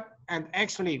myocutaneous flap, and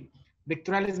actually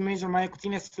pectoralis major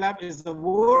myocutaneous flap is the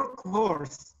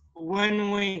workhorse.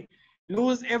 When we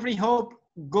lose every hope,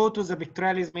 go to the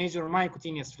pectoralis major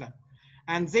myocutaneous flap.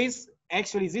 And this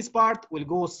part will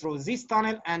go through this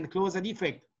tunnel and close the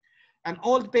defect. An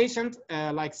old patient,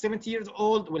 like 70 years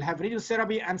old, will have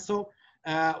radiotherapy, and so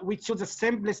we choose the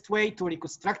simplest way to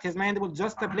reconstruct his mandible,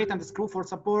 just a plate and a screw for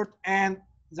support, and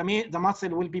the muscle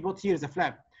will be put here, the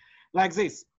flap. Like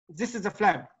this. This is the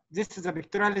flap. This is the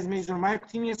pectoralis major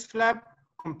myocutaneous flap,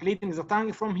 completing the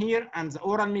tongue from here and the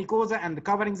oral mucosa and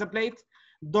covering the plate.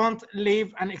 Don't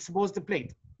leave an exposed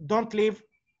plate. Don't leave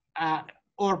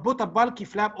or put a bulky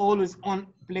flap always on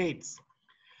plates.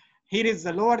 Here is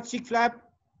the lower cheek flap,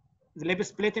 the lip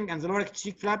splitting and the lower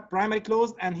cheek flap primary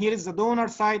closed, and here is the donor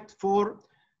side for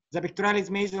the pectoralis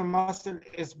major muscle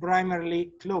is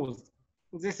primarily closed.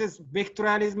 This is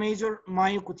pectoralis major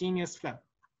myocutaneous flap.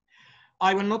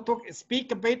 I will not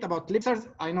speak a bit about lip ulcers.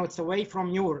 I know it's away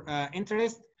from your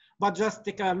interest, but just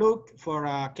take a look for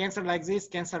cancer like this,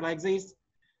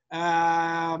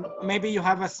 maybe you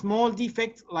have a small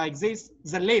defect like this.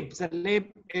 The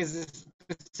lip is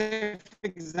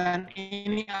specific than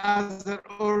any other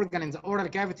organ in the oral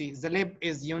cavity. The lip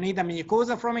is, you need a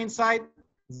mucosa from inside.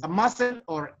 the muscle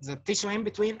or the tissue in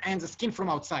between, and the skin from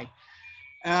outside.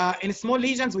 In small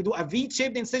lesions, we do a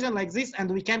V-shaped incision like this, and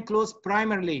we can close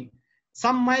primarily.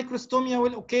 Some microstomia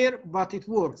will occur, but it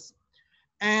works.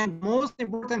 And most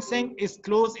important thing is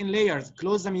close in layers.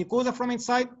 Close the mucosa from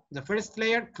inside, the first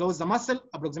layer, close the muscle,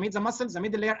 approximate the muscle, the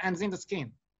middle layer, and then the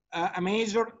skin. A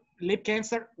major lip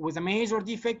cancer with a major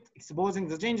defect, exposing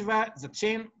the gingiva, the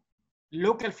chin,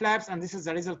 local flaps, and this is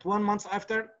the result 1 month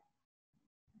after.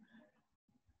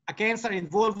 A cancer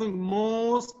involving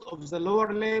most of the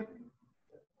lower lip.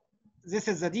 This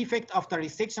is the defect after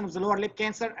resection of the lower lip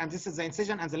cancer, and this is the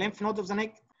incision and the lymph node of the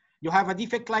neck. You have a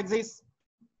defect like this.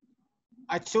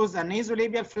 I chose the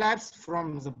nasolabial flaps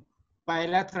from the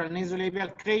bilateral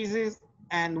nasolabial creases,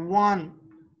 and one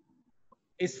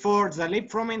is for the lip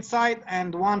from inside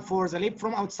and one for the lip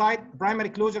from outside, primary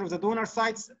closure of the donor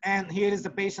sites. And here is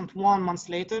the patient 1 month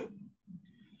later.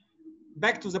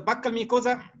 Back to the buccal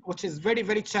mucosa, which is very,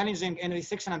 very challenging in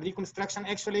resection and reconstruction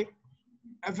actually.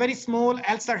 A very small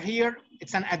ulcer here.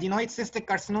 It's an adenoid cystic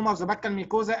carcinoma of the buccal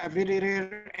mucosa, a very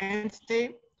rare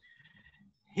entity.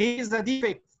 Here is the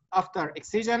defect after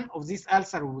excision of this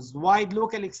ulcer with wide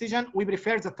local excision. We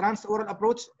prefer the transoral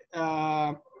approach.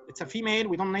 It's a female.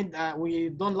 We don't need. We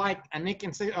don't like a neck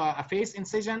incision, a face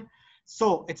incision.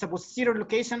 So it's a posterior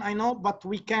location, I know, but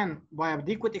we can, by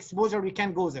adequate exposure, we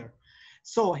can go there.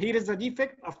 So here is the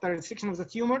defect after resection of the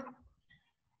tumor,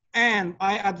 and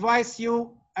I advise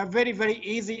you a very, very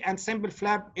easy and simple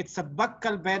flap. It's a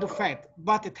buccal bed of fat,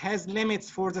 but it has limits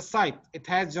for the site. It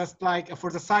has just like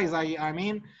for the size, I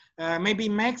mean, maybe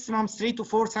maximum 3 to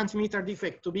 4 centimeter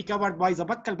defect to be covered by the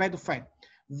buccal bed of fat.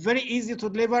 Very easy to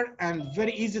deliver and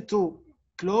very easy to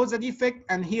close the defect.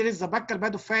 And here is the buccal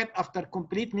bed of fat after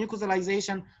complete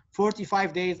mucosalization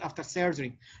 45 days after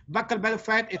surgery. Buccal bed of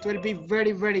fat, it will be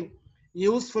very, very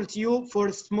useful to you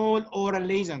for small oral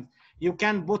lesions. You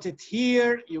can put it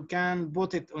here, you can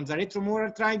put it on the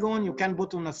retromolar trigone, you can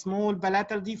put on a small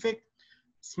palatal defect,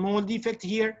 small defect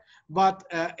here, but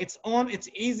it's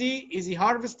easy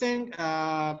harvesting,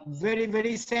 very,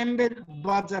 very simple,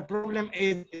 but the problem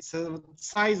is it's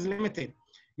size limited.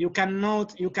 You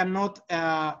cannot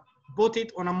put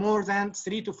it on a more than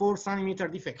 3 to 4 centimeter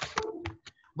defect.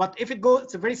 But if it goes,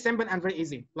 it's very simple and very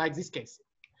easy, like this case.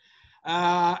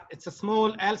 It's a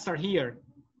small ulcer here.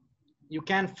 You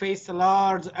can face a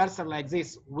large ulcer like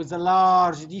this with a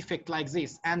large defect like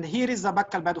this. And here is the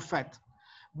buccal bed of fat.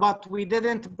 But we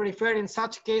didn't prefer in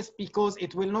such case because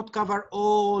it will not cover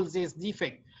all this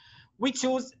defect. We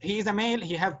choose, he is a male,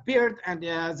 he have beard, and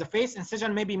the face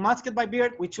incision may be masked by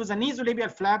beard. We choose a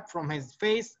nasolabial flap from his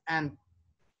face and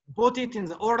put it in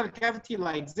the oral cavity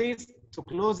like this to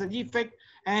close the defect,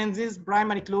 and this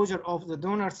primary closure of the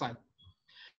donor site.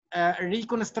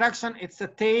 Reconstruction, it's a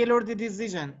tailored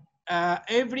decision.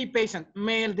 Every patient,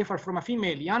 male differ from a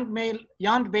female,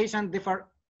 young patient differ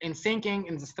in thinking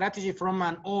in the strategy from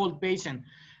an old patient.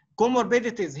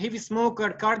 Comorbidities, heavy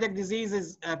smoker, cardiac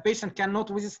diseases, patient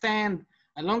cannot withstand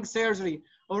a long surgery,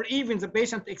 or even the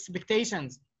patient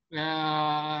expectations.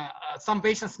 Some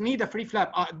patients need a free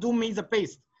flap. Do me the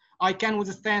paste. I can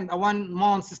withstand a 1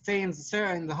 month stay in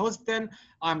the hospital.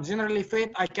 I'm generally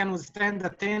fit. I can withstand a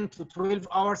 10 to 12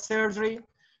 hour surgery.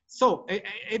 So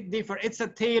it differs. It's a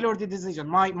tailored decision.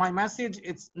 My message,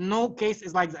 it's no case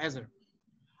is like the other.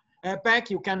 Back,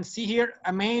 you can see here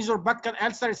a major buccal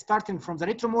ulcer starting from the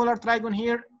retromolar trigone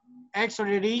here,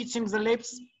 actually reaching the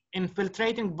lips,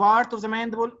 infiltrating part of the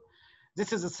mandible.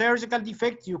 This is a surgical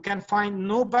defect. You can find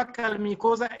no buccal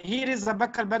mucosa. Here is the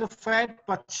buccal bed of fat,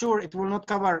 but sure, it will not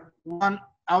cover 1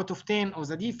 out of 10 of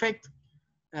the defect.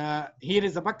 Here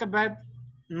is the buccal bed,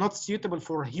 not suitable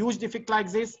for a huge defect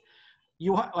like this.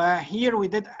 Here we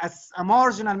did a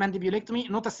marginal mandibulectomy,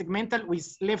 not a segmental. We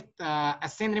left a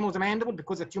thin rim of the mandible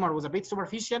because the tumor was a bit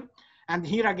superficial. And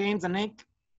here again, the neck,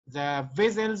 the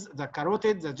vessels, the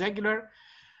carotid, the jugular.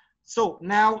 So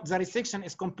now the resection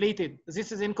is completed.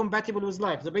 This is incompatible with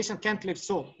life. The patient can't live,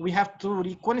 so we have to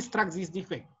reconstruct this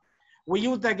defect. We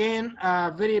used again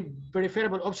a very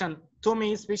preferable option to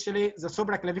me, especially the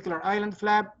supraclavicular island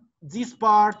flap. This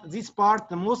part,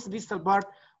 the most distal part,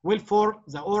 will form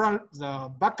the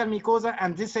buccal mucosa,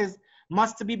 and this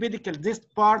must be pedicle. This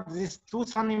part, this 2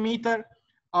 centimeter,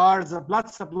 are the blood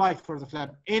supply for the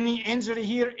flap. Any injury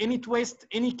here, any twist,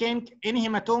 any kink, any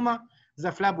hematoma,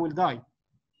 the flap will die.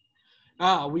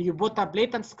 We put a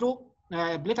blatant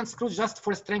screw just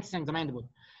for strengthening the mandible.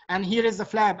 And here is the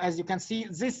flap. As you can see,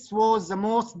 this was the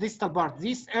most distal part.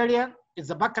 This area is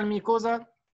the buccal mucosa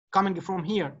coming from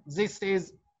here. This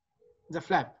is the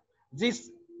flap.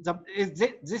 This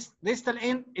distal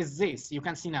end is this, you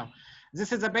can see now.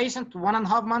 This is a patient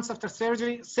 1.5 months after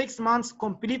surgery, 6 months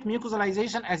complete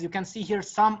mucosalization. As you can see here,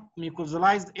 some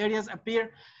mucosalized areas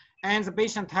appear, and the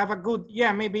patient have a good,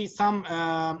 maybe some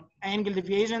angle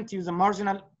deviation to the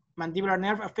marginal mandibular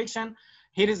nerve affection.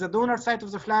 Here is the donor site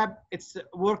of the flap. It's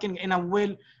working in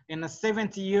a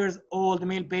 70 years old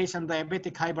male patient,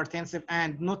 diabetic, hypertensive,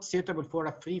 and not suitable for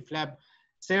a free flap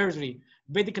surgery.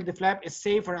 Pedicle the flap is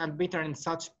safer and better in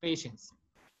such patients.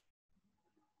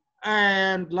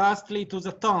 And lastly, to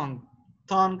the tongue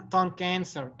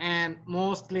cancer, and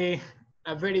mostly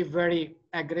a very, very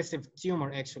aggressive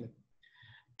tumor actually.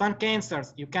 Tongue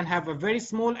cancers, you can have a very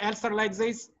small ulcer like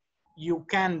this. You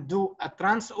can do a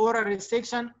transoral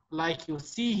resection like you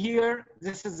see here.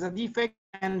 This is the defect,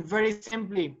 and very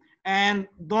simply, and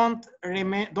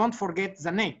don't forget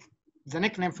the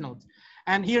neck lymph nodes.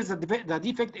 And here's the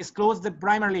defect is closed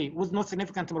primarily with no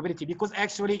significant mobility, because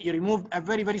actually you removed a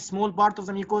very, very small part of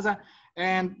the mucosa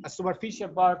and a superficial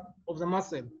part of the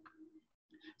muscle.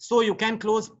 So you can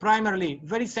close primarily,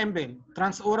 very simple,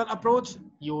 transoral approach.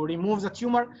 You remove the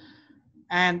tumor,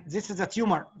 and this is a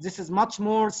tumor. This is much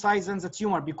more size than the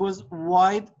tumor because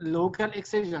wide local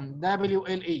excision,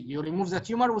 WLE. You remove the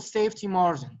tumor with safety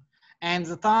margin. And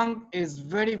the tongue is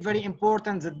very, very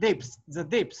important, the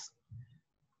dips.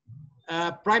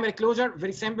 Primary closure,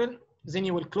 very simple. Then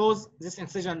you will close this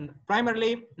incision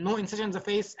primarily, no incision in the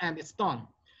face, and it's done.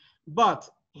 But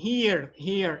here,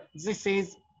 this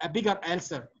is a bigger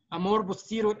ulcer, a more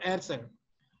posterior ulcer,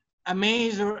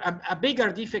 a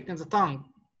bigger defect in the tongue.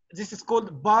 This is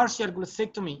called partial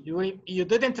glossectomy. You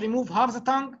didn't remove half the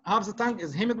tongue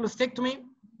is hemiglossectomy.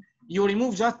 You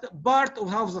remove just part of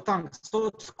half the tongue. So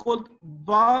it's called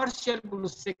partial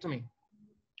glossectomy.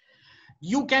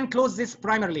 You can close this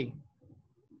primarily.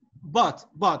 But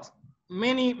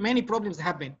many problems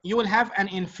happen. You will have an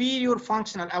inferior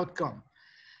functional outcome,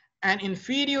 an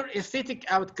inferior aesthetic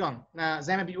outcome.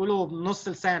 زي ما بيقولوا بنص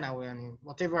لسان أو يعني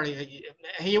whatever.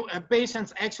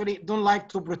 Patients actually don't like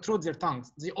to protrude their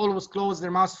tongues. They always close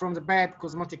their mouths from the bad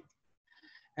cosmetic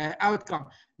outcome.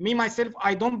 Me myself,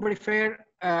 I don't prefer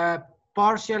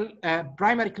partial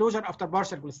primary closure after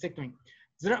partial glossectomy.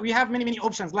 We have many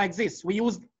options like this. We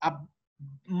use a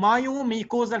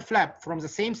myomucosal flap from the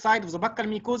same side of the buccal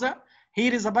mucosa.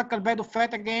 Here is a buccal bed of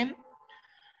fat again.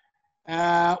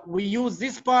 We use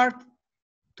this part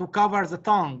to cover the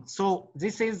tongue. So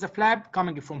this is the flap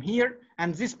coming from here,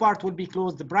 and this part will be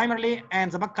closed primarily,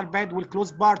 and the buccal bed will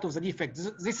close part of the defect.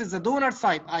 This is the donor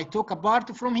side. I took a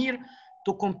part from here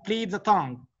to complete the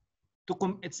tongue.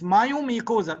 It's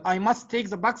myomucosal. I must take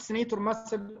the buccinator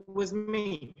muscle with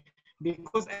me,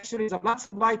 because actually the blood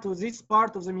supply to this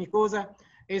part of the mucosa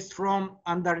is from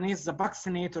underneath the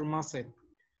buccinator muscle.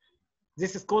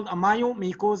 This is called a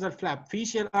myomucosal flap,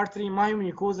 facial artery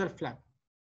myomucosal flap.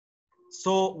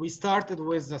 So we started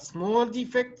with a small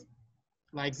defect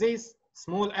like this,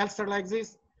 small ulcer like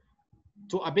this,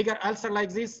 to a bigger ulcer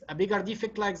like this, a bigger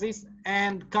defect like this,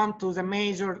 and come to the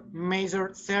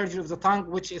major surgery of the tongue,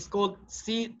 which is called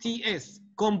CTS,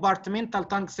 compartmental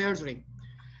tongue surgery.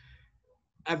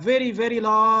 A very, very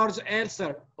large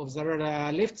ulcer of the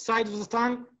left side of the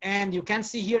tongue, and you can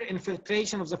see here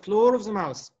infiltration of the floor of the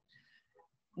mouth.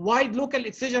 Wide local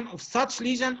excision of such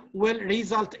lesion will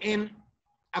result in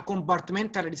a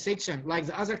compartmental resection. Like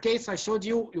the other case I showed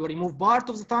you, you remove part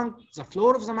of the tongue, the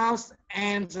floor of the mouth,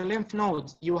 and the lymph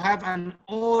nodes. You have an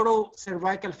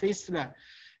orocervical fistula.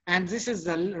 And this is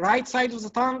the right side of the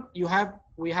tongue.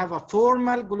 We have a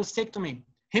formal glossectomy,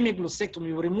 hemiglossectomy.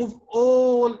 You remove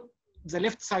all the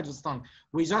left side of the tongue.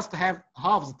 We just have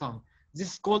half the tongue.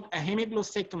 This is called a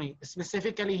hemiglossectomy,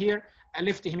 specifically here, a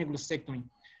left hemiglossectomy.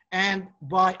 And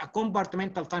by a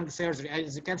compartmental tongue surgery,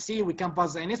 as you can see, we can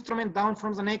pass the instrument down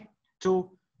from the neck to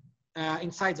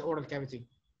inside the oral cavity.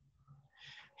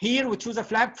 Here we choose a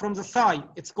flap from the thigh.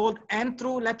 It's called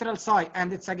anterolateral thigh,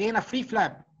 and it's again a free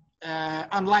flap.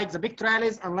 Unlike the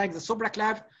pectoralis, unlike the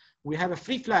supraclav, we have a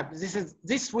free flap.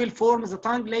 This will form the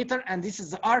tongue later, and this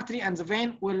is the artery and the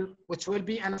vein which will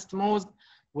be anastomosed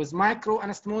with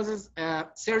microanastomosis,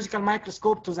 surgical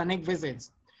microscope to the neck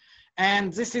visits.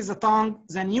 And this is the tongue,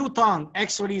 the new tongue.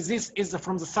 Actually, this is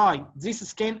from the side. This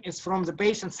skin is from the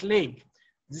patient's leg.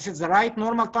 This is the right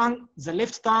normal tongue, the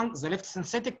left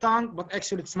synthetic tongue, but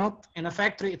actually it's not in a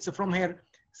factory, it's from her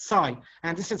side.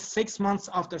 And this is 6 months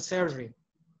after surgery.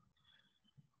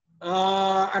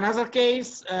 Another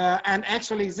case, and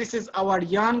actually this is our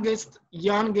youngest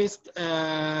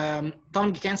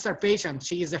tongue cancer patient.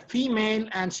 She is a female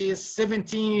and she is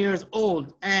 17 years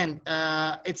old, and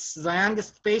it's the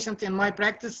youngest patient in my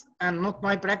practice, and not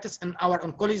my practice, in our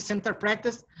oncology center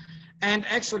practice. And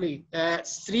actually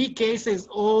 3 cases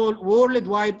all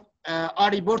worldwide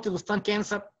are reported with tongue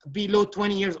cancer below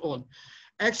 20 years old.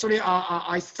 Actually,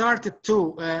 I started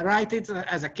to write it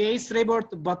as a case report,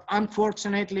 but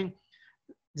unfortunately,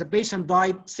 the patient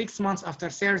died 6 months after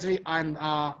surgery, and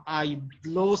I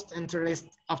lost interest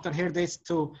after her death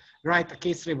to write a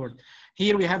case report.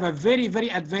 Here we have a very, very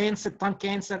advanced tongue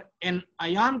cancer in a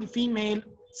young female,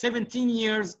 17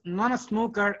 years,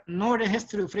 non-smoker, no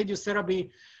history of radiotherapy,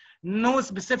 no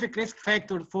specific risk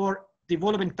factor for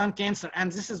developing tongue cancer. And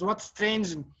this is what's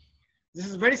strange. This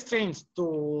is very strange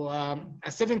to a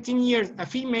 17 years, a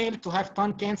female to have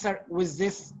tongue cancer with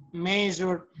this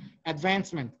major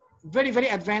advancement. Very, very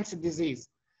advanced disease.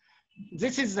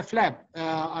 This is the flap.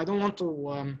 I don't want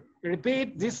to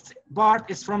repeat. This part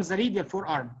is from the radial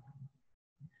forearm.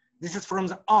 This is from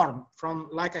the arm, from,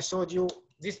 like I showed you,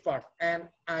 this part. And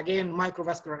again,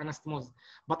 microvascular anastomosis.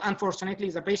 But unfortunately,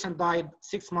 the patient died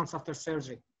 6 months after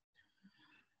surgery.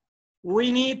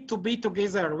 We need to be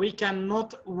together. We cannot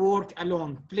work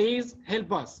alone. Please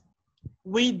help us.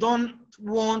 We don't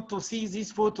want to see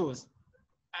these photos.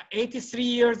 83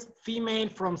 years female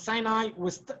from Sinai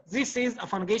with, this is a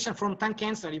fungation from tongue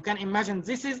cancer. You can imagine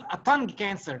this is a tongue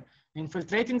cancer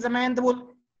infiltrating the mandible,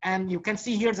 and you can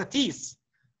see here the teeth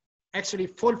actually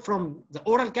fall from the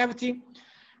oral cavity.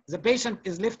 The patient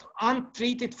is left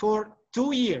untreated for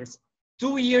 2 years.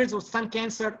 2 years with tongue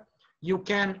cancer. You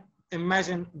can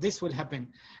imagine this will happen.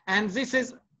 And this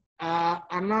is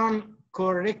a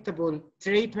non-correctable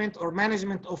treatment or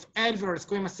management of alveolar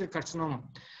squamous cell carcinoma.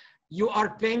 You are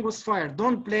playing with fire.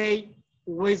 Don't play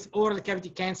with oral cavity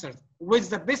cancers. With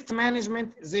the best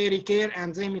management, they recur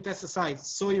and they metastasize.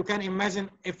 So you can imagine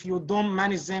if you don't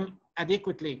manage them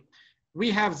adequately. We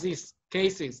have these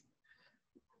cases.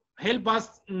 Help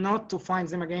us not to find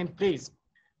them again, please.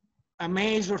 A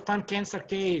major tongue cancer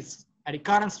case, a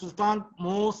recurrence of the tongue,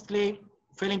 mostly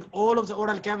filling all of the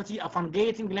oral cavity, a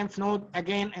fungating lymph node,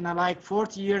 again in a like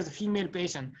 40 years female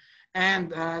patient.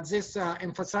 And this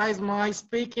emphasized my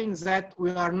speaking that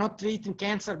we are not treating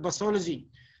cancer pathology.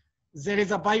 There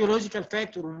is a biological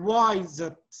factor why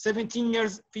the 17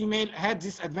 years female had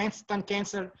this advanced tongue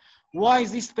cancer, why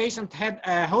this patient had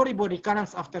a horrible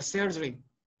recurrence after surgery.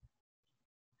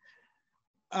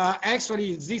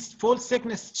 Actually, these false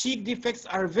thickness cheek defects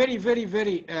are very, very,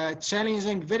 very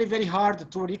challenging, very, very hard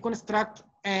to reconstruct.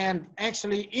 And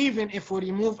actually, even if we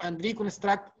remove and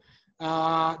reconstruct,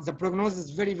 the prognosis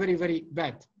is very, very, very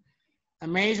bad. A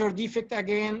major defect,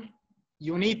 again,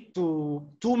 you need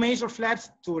two major flaps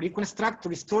to reconstruct, to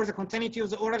restore the continuity of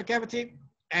the oral cavity,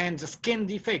 and the skin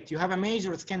defect. You have a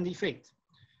major skin defect.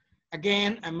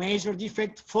 Again, a major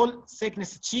defect, full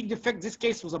thickness cheek defect. This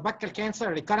case was a buccal cancer,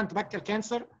 recurrent buccal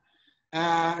cancer.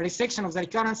 Resection of the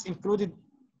recurrence included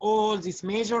all this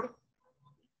major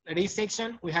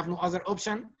resection. We have no other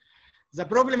option. The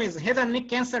problem is head and neck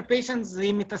cancer patients,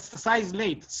 they metastasize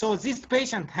late. So this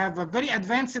patient have a very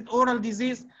advanced oral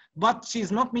disease, but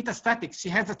she's not metastatic. She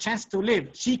has a chance to live.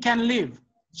 She can live.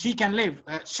 She can live.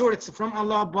 Sure, it's from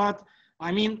Allah, but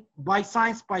I mean, by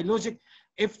science, by logic,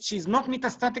 if she's not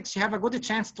metastatic, she have a good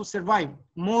chance to survive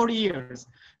more years.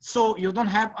 So you don't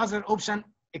have other option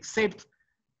except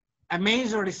a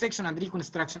major resection and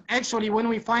reconstruction. Actually, when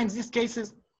we find these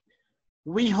cases,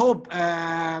 we hope,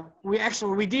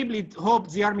 we deeply hope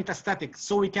they are metastatic,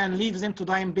 so we can leave them to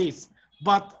die in peace.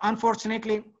 But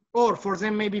unfortunately, or for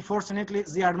them maybe fortunately,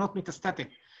 they are not metastatic.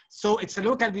 So it's a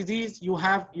local disease. You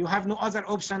have no other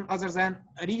option other than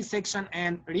resection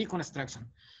and reconstruction.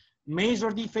 Major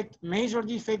defect, major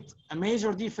defect, a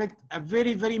major defect, a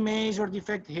very, very major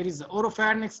defect. Here is the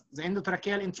oropharynx, the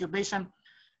endotracheal intubation.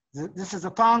 This is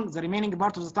the tongue, the remaining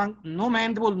part of the tongue, no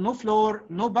mandible, no floor,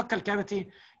 no buccal cavity.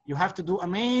 You have to do a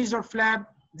major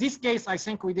flap. This case, I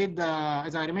think we did,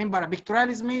 as I remember, a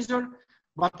pectoralis major,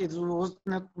 but it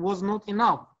was not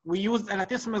enough. We used a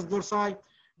latissimus dorsi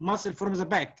muscle from the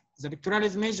back. The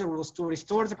pectoralis major was to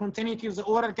restore the continuity of the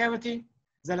oral cavity.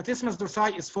 The latissimus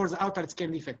dorsi is for the outer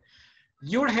skin defect.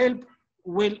 Your help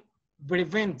will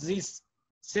prevent these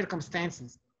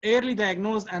circumstances. Early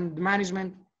diagnosis and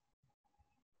management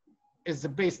is the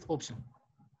best option.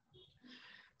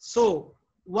 So,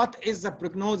 what is the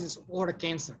prognosis of oral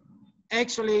cancer?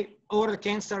 Actually, oral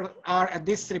cancer are a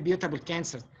distributable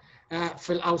cancer. في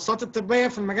الأوساط الطبية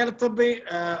في المجال الطبي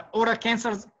oral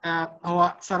cancers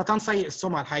هو سرطان سيء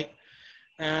السمعة الحقيقة.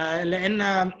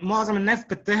 لأن معظم الناس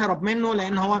بتهرب منه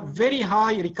لأن هو very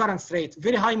high recurrence rate,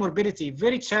 very high morbidity,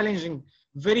 very challenging,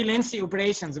 very lengthy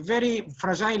operations, very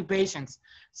fragile patients.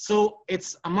 So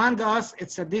it's among us,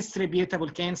 it's a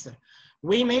distributable cancer.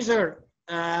 We measure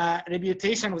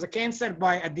reputation of the cancer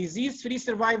by a disease-free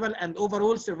survival and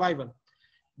overall survival.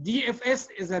 DFS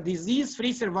is a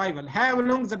disease-free survival, how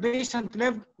long the patient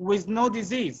lived with no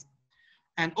disease.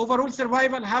 And overall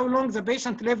survival, how long the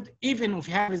patient lived even if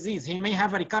he has disease. He may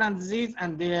have a recurrent disease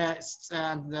and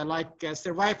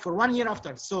survive for 1 year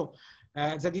after. So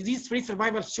the disease-free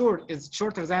survival is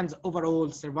shorter than the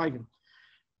overall survival.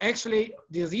 Actually,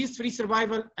 disease-free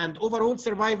survival and overall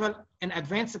survival in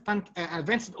advanced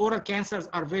oral cancers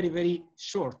are very, very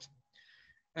short.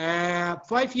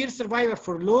 5-year survival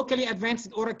for locally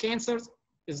advanced oral cancers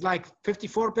is like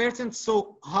 54%.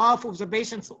 So half of the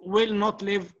patients will not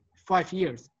live 5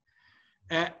 years.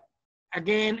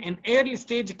 Again, in early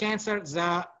stage cancer,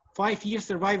 the 5-year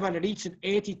survival reached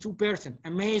 82%, a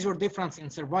major difference in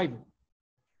survival.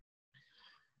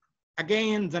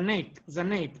 Again, the NATE,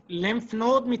 lymph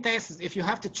node metastasis. If you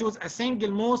have to choose a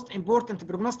single most important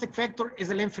prognostic factor,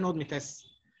 is a lymph node metastasis.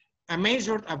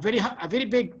 A very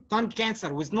big tongue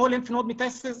cancer with no lymph node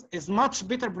metastasis is much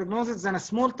better prognosis than a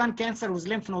small tongue cancer with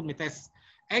lymph node metastasis.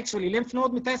 Actually, lymph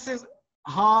node metastasis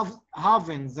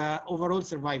halving the overall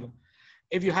survival.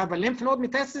 If you have a lymph node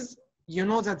metastasis, you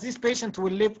know that this patient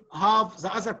will live half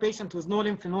the other patient with no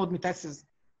lymph node metastasis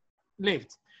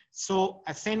lived. So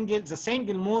the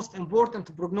single most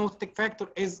important prognostic factor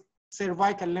is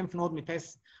cervical lymph node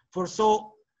metastasis.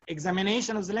 So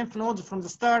examination of the lymph nodes from the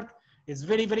start is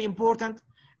very, very important.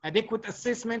 Adequate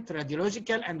assessment,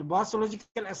 radiological and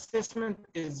pathological assessment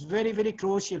is very, very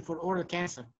crucial for oral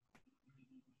cancer.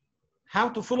 How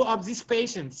to follow up these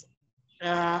patients?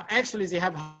 Actually, they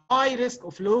have high risk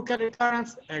of local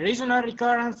recurrence, regional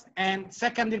recurrence, and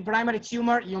secondary primary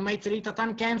tumor. You may treat a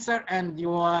tongue cancer, and you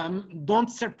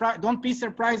don't be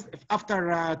surprised if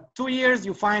after 2 years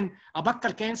you find a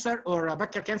buccal cancer or a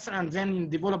buccal cancer, and then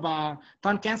develop a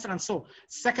tongue cancer. And so,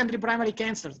 secondary primary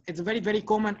cancers, it's very, very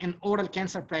common in oral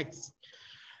cancer practice.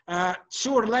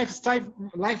 Sure,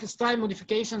 lifestyle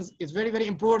modifications is very, very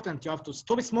important. You have to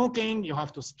stop smoking, you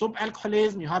have to stop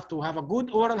alcoholism, you have to have a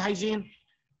good oral hygiene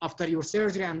after your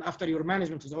surgery and after your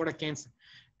management of oral cancer.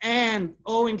 And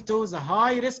owing to the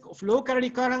high risk of local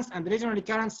recurrence and regional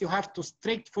recurrence, you have to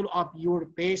strict follow up your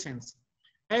patients.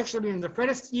 Actually, in the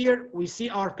first year, we see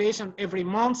our patient every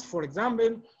month, for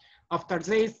example. After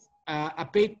this, a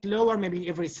bit lower, maybe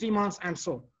every 3 months and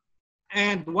so.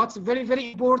 And what's very,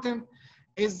 very important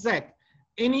is that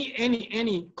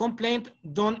any complaint,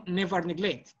 never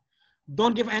neglect.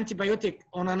 Don't give antibiotic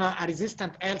on a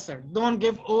resistant ulcer. Don't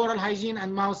give oral hygiene and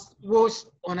mouthwash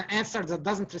on an ulcer that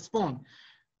doesn't respond.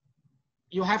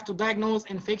 You have to diagnose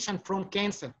infection from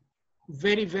cancer.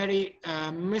 Very, very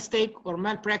mistake or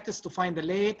malpractice to find the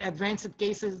late advanced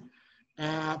cases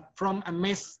from a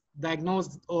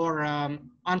misdiagnosed or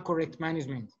incorrect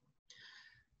management.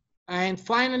 And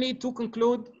finally, to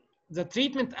conclude, the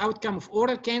treatment outcome of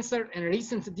oral cancer in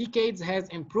recent decades has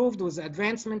improved with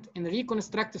advancement in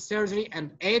reconstructive surgery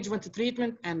and adjuvant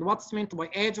treatment. And what's meant by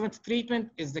adjuvant treatment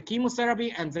is the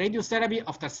chemotherapy and the radiotherapy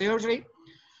after surgery.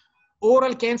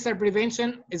 Oral cancer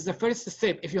prevention is the first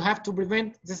step. If you have to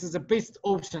prevent, this is the best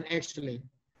option actually.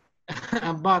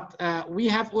 But we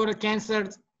have oral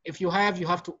cancers. If you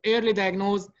have to early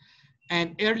diagnose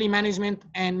and early management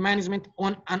and management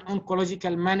on an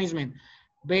oncological management.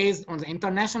 Based on the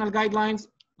international guidelines,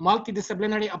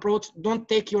 multidisciplinary approach. Don't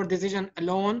take your decision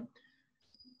alone.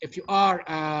 If you are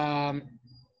a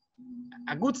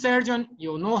good surgeon,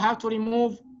 you know how to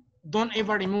remove. Don't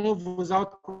ever remove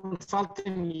without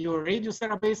consulting your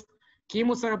radiotherapist,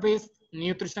 chemotherapist,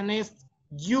 nutritionist,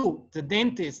 you, the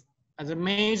dentist, as a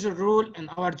major role in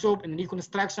our job in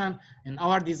reconstruction, in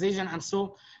our decision, and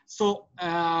so. So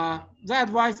the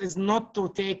advice is not to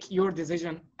take your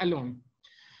decision alone.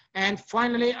 And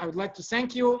finally, I would like to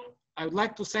thank you. I would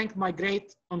like to thank my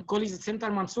great Oncology Centre,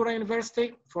 Mansoura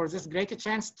University, for this great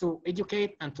chance to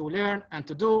educate and to learn and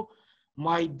to do.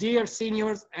 My dear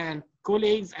seniors and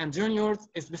colleagues and juniors,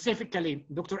 specifically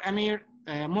Dr. Amir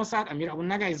Mossad, Amir Abu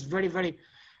Naga is very, very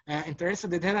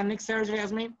interested in head and neck surgery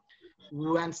as me.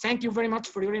 And thank you very much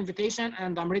for your invitation.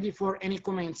 And I'm ready for any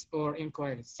comments or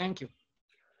inquiries. Thank you.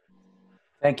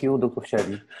 Thank you, Dr.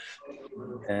 Shadi.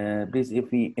 Please, if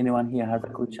anyone here has a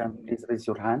question, please raise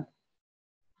your hand.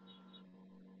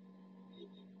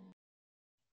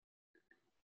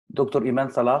 Dr.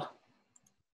 Iman Salah.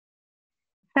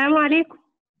 السلام عليكم.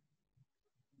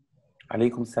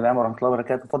 عليكم السلام ورحمة الله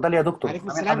وبركاته. اتفضلي يا دكتور. عليكم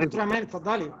السلام دكتور أمال،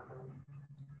 اتفضلي.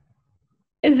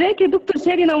 ازيك يا دكتور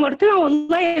شادي؟ نورتنا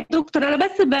والله يا دكتور. انا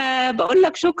بس بقول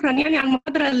لك شكرا يعني على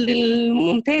المحاضرة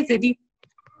الممتازة دي.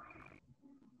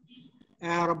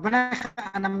 ربنا،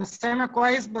 انا مش سامع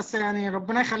كويس بس يعني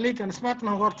ربنا يخليك، انا سمعت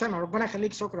نورتنا، ربنا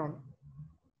يخليك، شكرا.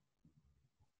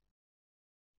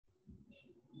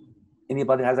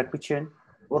 Anybody has a question?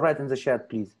 or write in the chat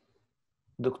please.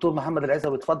 دكتور محمد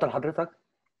العزوي اتفضل حضرتك.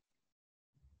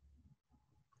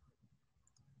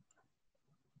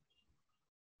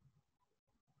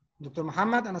 دكتور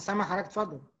محمد انا سامع حضرتك،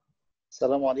 اتفضل.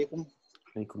 السلام عليكم.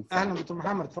 عليكم السلام. اهلا دكتور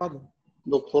محمد، اتفضل.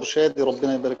 دكتور شادي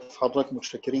ربنا يبارك في حضرتك،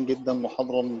 متشكرين جدا،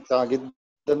 محاضرة ممتعة جدا،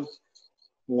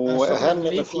 واهم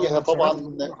ما فيها طبعا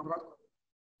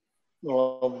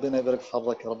ربنا يبارك في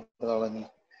حضرتك يا رب العالمين.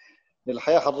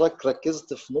 الحقيقة حضرتك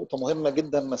ركزت في نقطة مهمة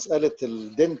جدا، مسألة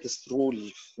الدنتست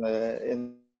رول،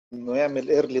 انه يعمل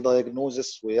ايرلي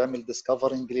دايجنوزس ويعمل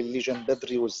ديسكفرنج للليجن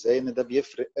بدري، وازاي ان ده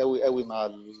بيفرق قوي قوي مع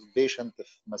البيشنت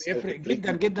في مسألة بيفرق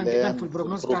جدا جدا جدا في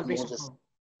البروجنوز بتاع البيشنت.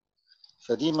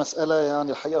 فدي مسألة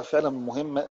يعني الحقيقة فعلا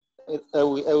مهمة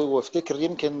قوي قوي. وافتكر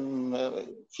يمكن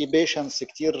في بيشنتس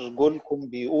كتير جولكم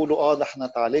بيقولوا ده احنا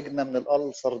اتعالجنا من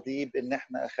الألسر دي بان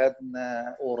احنا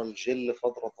اخدنا اورال جل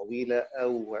فترة طويلة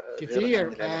او كتير.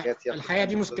 الحقيقة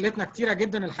دي مشكلتنا كتيرة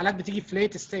جدا، الحالات بتيجي في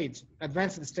ليت ستيج،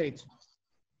 ادفانسد ستيج.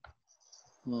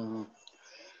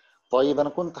 طيب انا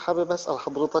كنت حابب اسأل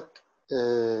حضرتك،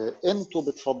 انتوا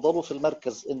بتفضلوا في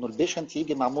المركز انه البيشنت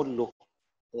يجي معمول له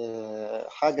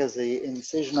حاجة زي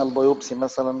انسيجنال بايوبسي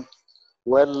مثلا،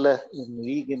 ولا انه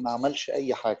يجي ما عملش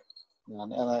اي حاجه؟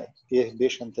 يعني انا جه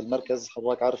بيشنت المركز،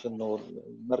 حضرتك عارف انه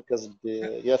المركز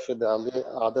بيفد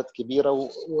عليه اعداد كبيره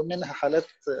ومنها حالات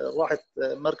راحت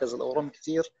مركز الاورام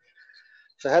كتير،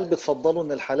 فهل بتفضلوا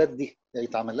ان الحالات دي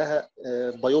يتعمل لها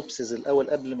بايوبسيز الاول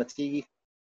قبل ما تيجي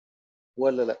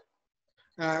ولا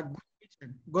لا؟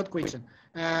 جود كويشن.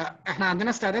 احنا عندنا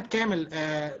استعداد كامل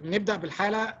نبدا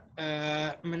بالحاله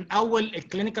من اول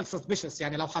الكلينيكال سسبيشس.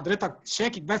 يعني لو حضرتك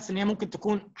شاكك بس ان هي ممكن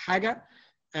تكون حاجه،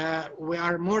 we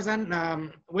are more than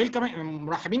welcome،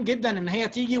 مرحبين جدا ان هي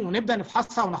تيجي ونبدا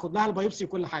نفحصها وناخد لها البيوبسي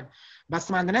وكل حاجه.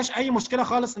 بس ما عندناش اي مشكله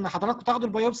خالص ان حضراتكم تاخدوا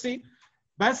البيوبسي،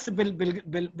 بس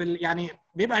يعني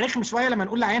بيبقى رخم شويه لما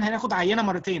نقول للعيان هناخد عينه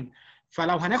مرتين.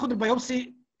 فلو هناخد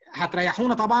البيوبسي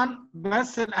هتريحونا طبعا،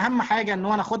 بس الاهم حاجه ان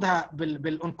هو ناخدها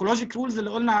بالانكولوجيك رولز اللي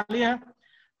قلنا عليها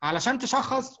علشان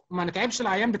تشخص وما نتعبش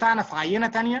العيان بتاعنا في عينه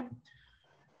ثانيه.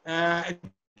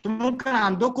 انتوا ممكن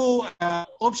عندكم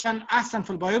اوبشن احسن في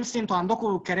البيوبسي، انتوا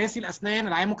عندكم كراسي الاسنان،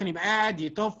 العيان ممكن يبقى قاعد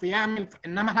يطف يعمل،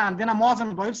 انما احنا عندنا معظم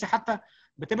البيوبسي حتى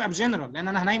بتبقى بجنرال، لان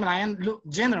انا هنايم العيان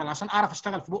جنرال عشان اعرف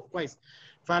اشتغل في بقه كويس.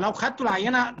 فلو خدتوا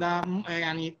العينه ده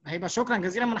يعني هيبقى شكرا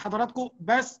جزيلا من حضراتكم.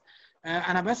 بس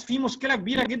انا بس في مشكله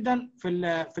كبيره جدا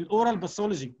في الاورال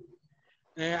باثولوجي.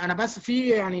 انا بس في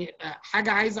يعني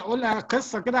حاجه عايز اقولها،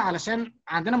 قصه كده، علشان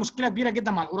عندنا مشكله كبيره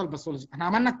جدا مع الاورال باثولوجي. احنا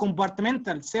عملنا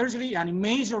كومبارتمنتال سيرجري، يعني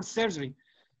ميجور سيرجري،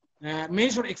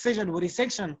 ميجور اكسجن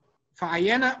وريسكشن في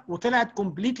عيانه وطلعت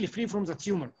كومبليتلي فري فروم ذا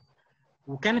تيومر،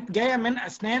 وكانت جايه من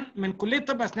اسنان، من كليه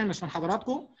طب اسنان مش من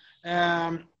حضراتكم،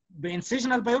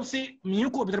 بانسيجنال بايوبسي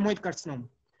ميوكو ابيدرمويد كارسينوما.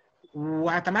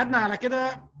 واعتمدنا على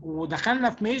كده ودخلنا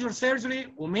في ميجور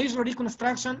سيرجري وميجور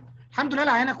ريكونستراكشن. الحمد لله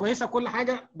العينه كويسه كل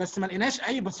حاجه، بس ما لقيناش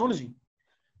اي باثولوجي.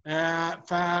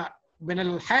 فمن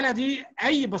الحاله دي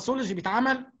اي باثولوجي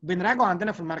بيتعمل بنراجعه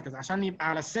عندنا في المركز عشان يبقى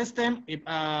على السيستم،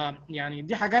 يبقى يعني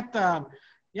دي حاجات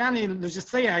يعني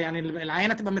لوجستيه، يعني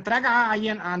العينه تبقى متراجعه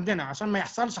عندنا عشان ما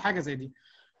يحصلش حاجه زي دي.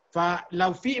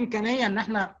 فلو في امكانيه ان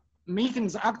احنا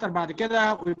ميتنجز اكتر بعد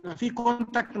كده ويبقى في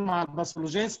كونتاكت مع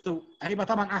الباثولوجيست، هيبقى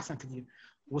طبعا احسن كتير.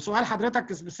 وسؤال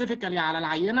حضرتك سبيسيفيكالي على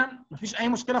العينه، مفيش اي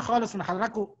مشكله خالص ان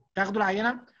حضراتكم تاخدوا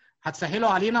العينه، هتسهلوا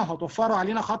علينا وهتوفروا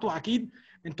علينا خطوه اكيد.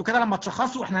 انتوا كده لما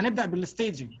تشخصوا احنا هنبدا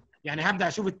بالستيجنج، يعني هبدا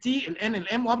اشوف التي الان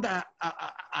الام وابدا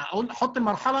اقول احط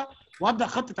المرحله وابدا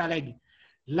خطه علاجي.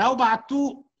 لو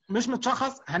بعتوه مش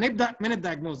متشخص هنبدا من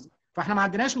الدايجنوز. فاحنا ما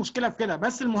عندناش مشكله في كده،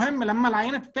 بس المهم لما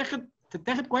العينه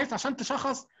تتاخد كويس عشان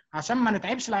تشخص، عشان ما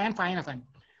نتعبش العيان في عينه ثانيه.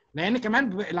 لان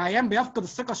كمان العيان بيفقد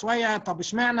الثقه شويه، طب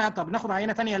اشمعنى، طب ناخد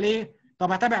عينه ثانيه ليه،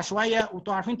 طب هتابع شويه.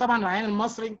 وانتوا عارفين طبعا العيان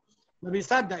المصري ما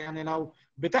بيصدق، يعني لو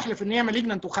بتحلف ان هي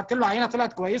مالجنت وخدت له عينه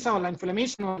طلعت كويسه ولا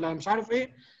انفلاميشن ولا مش عارف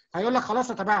ايه، هيقول لك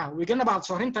خلاص اتابعها، ويجي لنا بعد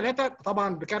شهرين ثلاثه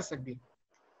طبعا بكارثه كبيره.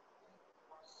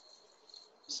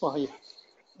 صحيح.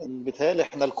 بيتهيألي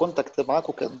احنا الكونتاكت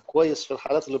معاكم كان كويس في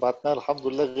الحالات اللي بعتناها الحمد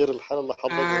لله، غير الحاله اللي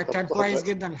حضرتك كان كويس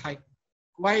جدا الحقيقه،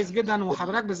 كويس جدا.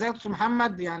 وحضرتك بالذات يا دكتور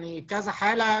محمد يعني كذا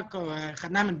حاله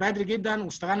خدناها من بدري جدا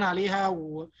واشتغلنا عليها،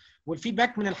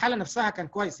 والفيدباك من الحاله نفسها كان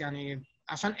كويس، يعني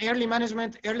عشان ايرلي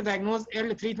مانجمنت، ايرلي دايجنوز،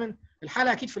 ايرلي تريتمنت.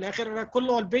 الحاله اكيد في الاخر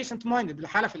كله البيشنت مايندد،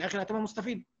 الحاله في الاخر هتبقى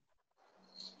مستفيده.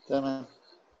 تمام.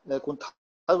 كنت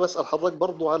حابب اسال حضرتك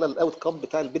برضو على الاوت كام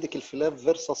بتاع البيديكال فلاب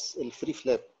فيرسس الفري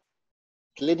فلاب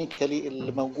كلينيكالي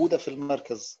اللي موجوده في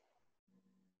المركز.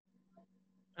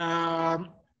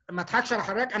 ما اضحكش على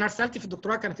حضرتك، انا رسالتي في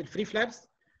الدكتوراه كانت الفري فلابس.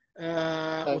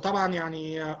 وطبعا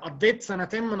يعني قضيت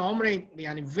سنتين من عمري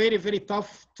يعني very very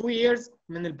tough 2 years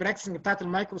من البراكتسنج بتاعت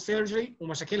المايكرو سيرجري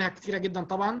ومشاكلها كتيره جدا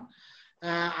طبعا.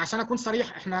 عشان اكون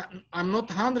صريح احنا I'm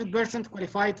not 100%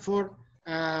 qualified for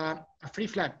a free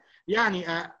flap.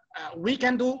 يعني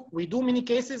we do many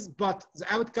cases but the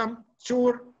outcome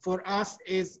sure for us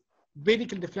is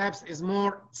pedicle deflaps is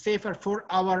more safer for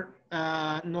our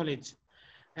knowledge.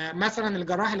 مثلا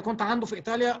الجراح اللي كنت عنده في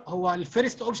ايطاليا هو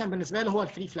الفيرست اوبشن بالنسبه له هو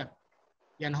الفري فلاب،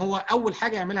 يعني هو اول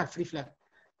حاجه يعملها الفري فلاب.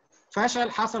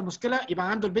 فشل، حصل مشكله،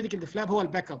 يبقى عنده البيديكال ديفلاب هو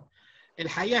الباك اب.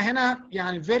 الحقيقه هنا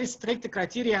يعني فيري ستريكت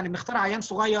كرايتيريا، يعني بنختار عيان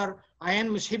صغير، عيان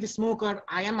مش هيفي سموكر،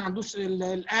 عيان ما عندوش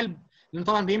القلب، لان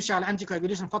طبعا بيمشي على انتي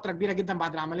كواجوليشن فتره كبيره جدا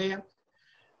بعد العمليه.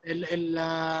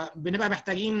 بنبقى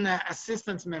محتاجين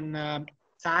اسيستنس من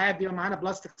ساعات بيبقى معانا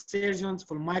بلاستيك سيرجنز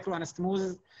في المايكرو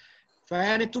انستموزز.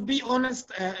 فيعني تو بي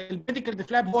اونست البيديكال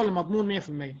ديفلاب هو اللي مضمون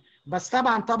 100%. بس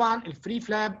طبعا الفري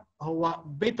فلاب هو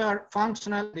better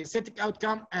functional aesthetic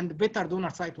outcome and better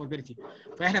donor site mobility.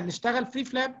 فاحنا بنشتغل فري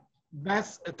فلاب،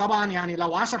 بس طبعا يعني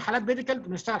لو 10 حالات بيديكال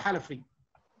بنشتغل حاله فري.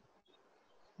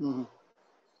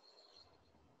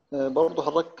 برضه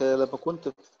حضرتك لما كنت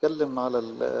بتتكلم على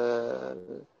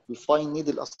الفاين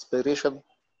نيدل اسبيريشن،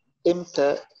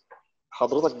 امتى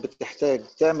حضرتك بتحتاج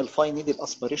تعمل فاين نيدل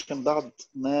اسبيريشن بعد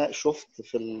ما شفت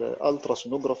في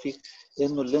الالتراسونوجرافي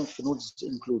انه الليمف نودز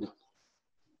انكلودد؟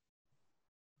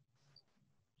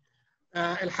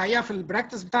 الحقيقه في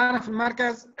البراكتس بتاعنا في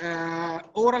المركز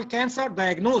اورال كانسر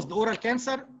دايجنوزد اورال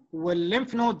كانسر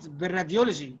والليمف نودز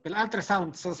بالراديولوجي بالالترا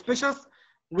ساوند سسبيشس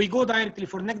we go directly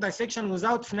for neck dissection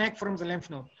without FNAC from the lymph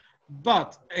node.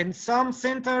 But in some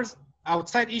centers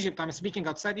outside Egypt, I'm speaking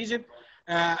outside Egypt,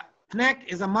 FNAC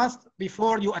is a must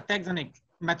before you attack the neck.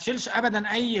 ما تشيلش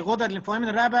ابدا اي غدد لمفاويه من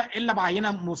الرقبه الا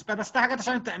بعينه مثبته، بس ده حاجات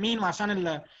عشان التامين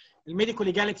وعشان الميديكال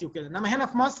ليجاليتي وكده. انما هنا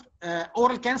في مصر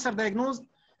اورال كانسر دايجنوز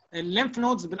الليمف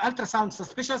نودز بالالترا ساوند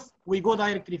سسبيشس وي جو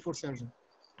دايركتلي فور سيرجن.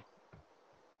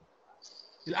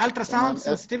 الالترا ساوند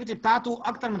سنسيتيفيتي بتاعته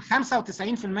اكتر من 95%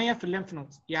 في الليمف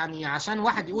نودز. يعني عشان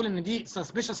واحد يقول ان دي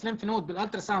سسبيشس ليمف نود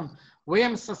بالالترا ساوند وهي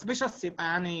مش سسبيشس يبقى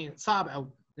يعني صعب قوي،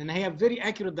 لان هي فيري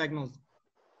اكيوريت دايجنوز.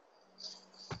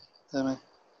 تمام.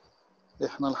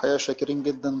 احنا الحقيقه شاكرين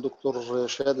جدا دكتور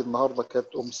شادي، النهارده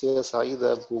كانت امسيه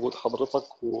سعيده بوجود حضرتك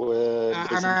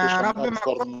انا رب ما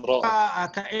اكثر من كنت رائع.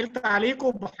 تقلت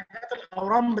عليكم بحاجات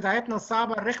الاورام بتاعتنا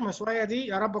الصعبه الرخمه شويه دي،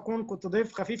 يا رب اكون كنت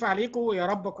ضيف خفيف عليكم، يا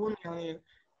رب اكون يعني.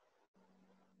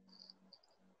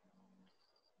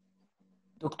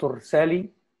 دكتور سالي،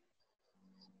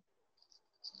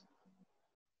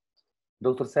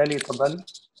 دكتور سالي اتفضلي.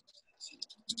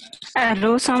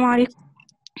 الو، السلام عليكم.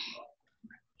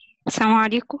 السلام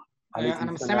عليكم.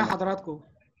 انا مش سامع حضراتكم.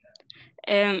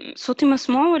 صوتي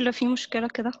مسموع ولا في مشكلة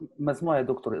كده؟ مسموع يا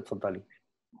دكتور، اتفضلي.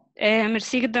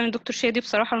 ميرسي جدا دكتور شادي،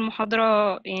 بصراحة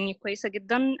المحاضرة يعني كويسة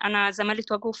جدا. أنا زمالة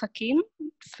وجه وفكين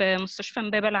في مستشفى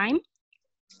امبابة العام.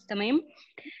 تمام.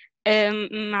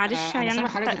 معلش انا يعني سامع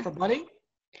حضرتك، اتفضلي.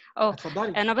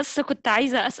 اتفضلي. أنا بس كنت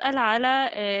عايزة أسأل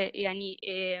على يعني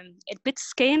البيت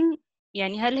سكان،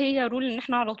 يعني هل هي رول إن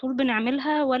إحنا على طول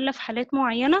بنعملها ولا في حالات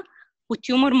معينة؟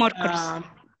 والتيومر ماركرز.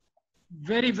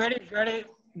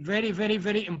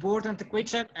 very important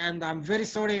question and I'm very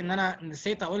sorry ان انا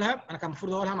نسيت اقولها. انا كان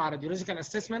المفروض اقولها مع راديولوجيكال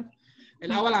اسسمنت.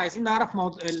 الاول عايزين نعرف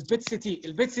موضوع البيت سي تي.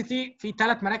 البيت سي تي في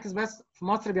 3 مراكز بس في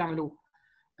مصر بيعملوه.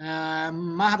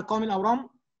 معهد القومي للاورام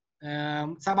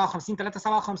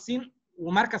 57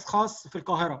 ومركز خاص في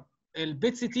القاهره.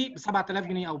 البيت سي تي ب 7000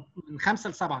 جنيه او من 5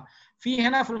 ل 7. في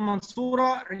هنا في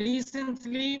المنصوره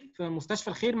ريسنتلي في مستشفى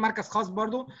الخير مركز خاص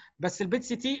برضو، بس البيت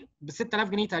سي تي ب 6000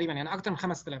 جنيه تقريبا، يعني اكتر من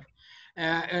 5000.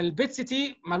 البيت سي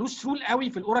تي ملوش رول قوي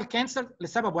في الاورال كانسر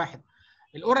لسبب واحد.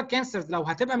 الاورال كانسر لو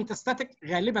هتبقى ميتاستاتيك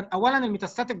غالبا، اولا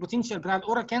الميتاستاتيك بوتنشال بتاع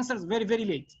الاورال كانسر فيري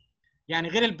ليت، يعني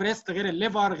غير البريست غير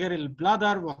الليفر غير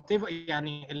البلادر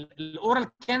يعني الاورال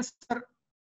كانسر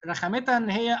رخامتها ان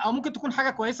هي او ممكن تكون حاجه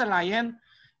كويسه للعيان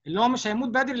اللي هو مش هيموت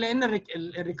بدري، لان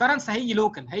الريكارنس هيجي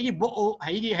لوكال، هيجي ببقه،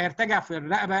 هيرتجع في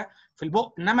الرقبه في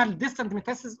البق، انما الديستنت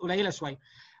ميتاسيس قليله شويه.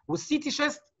 والسي تي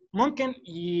شيست ممكن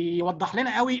يوضح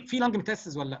لنا قوي في لانج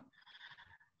ميتاسيس ولا لا.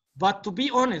 but to be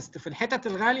honest في الحتت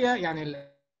الغاليه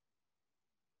يعني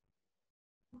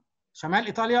شمال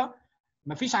ايطاليا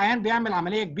مفيش عيان بيعمل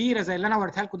عمليه كبيره زي اللي انا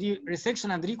وريتها لكم دي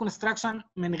ريسكشن اند ريكونستراكشن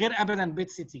من غير ابدا بيت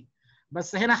سي تي.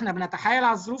 بس هنا احنا بنتحايل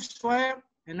على الظروف شويه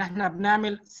ان احنا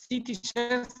بنعمل سي تي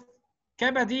شيست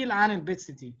كبديل عن البيت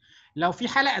سي تي. لو في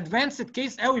حاله ادفانسد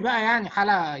كيس قوي بقى، يعني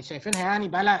حاله شايفينها يعني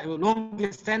بقى لها لونج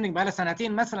ستاندنج بقى لها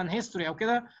سنتين مثلا هيستوري او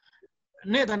كده،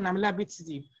 نقدر نعمل لها بيت سي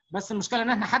تي. بس المشكله ان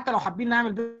احنا حتى لو حابين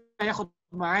نعمل بيت ياخد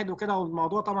ميعاد وكده،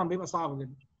 والموضوع طبعا بيبقى صعب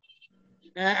جدا.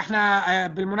 احنا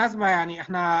بالمناسبه يعني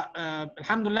احنا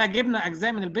الحمد لله جبنا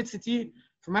اجزاء من البيت سي تي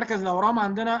في مركز الاورام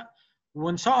عندنا،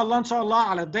 وان شاء الله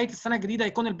على بدايه السنه الجديده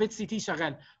يكون البيت سي تي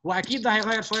شغال، واكيد ده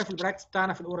هيغير شويه في البراكتس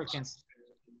بتاعنا في الاورال كانسر.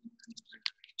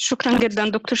 شكرا جدا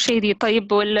دكتور شادي.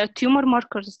 طيب والتيومر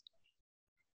ماركرز؟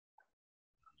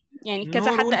 يعني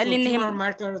كذا حد قال لي ان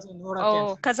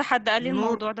هي كذا حد قال لي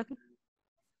الموضوع ده.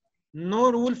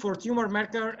 No rule for tumor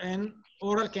marker in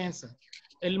oral cancer.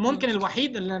 الممكن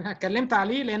الوحيد اللي انا اتكلمت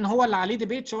عليه لان هو اللي عليه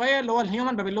ديبيت شويه اللي هو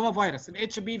الهيومن بابيلوما فيروس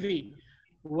الاتش بي في،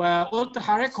 وقلت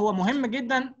لحضرتك هو مهم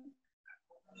جدا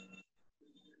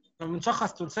لما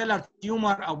بنشخص تونسيلر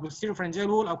تيومر او بوستيريو فرنجيال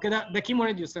وول او كده، ده كيمو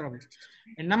راديو ثيرابي.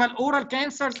 انما الاورال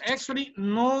كانسرز اكشولي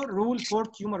نو رول فور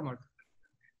تيومر ماركر.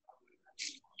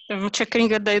 متشكرين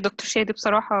جدا يا دكتور شادي،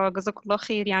 بصراحه جزاك الله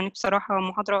خير، يعني بصراحه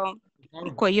محاضره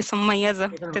كويسه مميزه.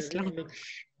 تسلم.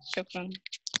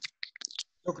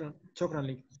 شكرا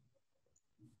ليك.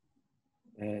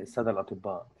 الساده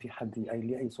الاطباء، في حد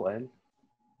ليه اي سؤال؟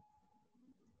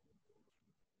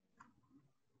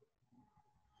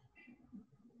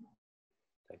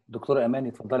 دكتورة أماني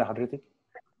اتفضلي حضرتك.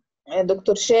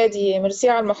 دكتور شادي ميرسي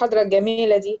على المحاضرة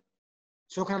الجميلة دي.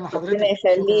 شكرا لحضرتك. ربنا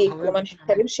يخليك وما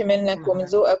نحرمش منك ومن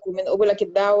ذوقك ومن قبولك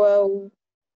الدعوة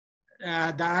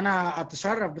ده أنا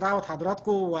أتشرف بدعوة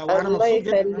حضراتكم وأنا مبسوط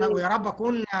جدا، ويا رب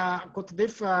أكون كنت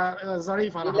ضيف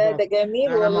ظريف على حضرتك. لا ده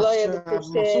جميل والله يا دكتور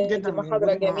شادي،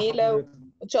 محاضرة جميلة،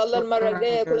 وإن شاء الله المرة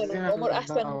الجاية يكون الأمور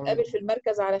أحسن ونتقابل في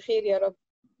المركز على خير يا رب.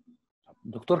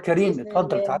 دكتور كريم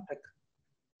اتفضل سعادتك.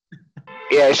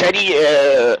 يا شادي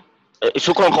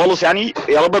شكرا خالص، يعني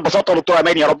يا رب ببساطه دكتور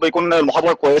امان، يا رب يكون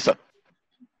المحاضره كويسه.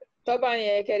 طبعا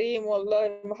يا كريم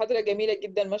والله المحاضره جميله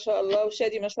جدا ما شاء الله،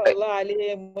 وشادي ما شاء الله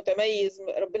عليه متميز،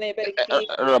 ربنا يبارك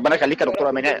فيك. ربنا يخليك يا دكتور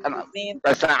امان. انا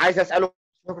بس انا عايز اساله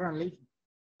شكرا ليك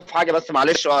في حاجه بس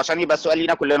معلش عشان يبقى السؤال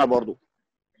لينا كلنا برضو.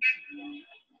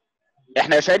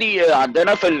 احنا يا شادي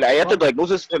عندنا في العيادات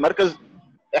الدايجنوزس في المركز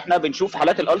احنا بنشوف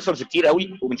حالات الالسرز كتير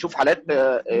قوي، وبنشوف حالات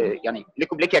يعني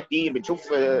ليكوبليكيا كتير،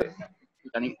 بنشوف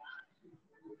يعني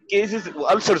كيسز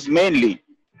والسرز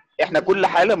مينلي. احنا كل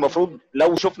حاله المفروض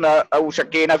لو شفنا او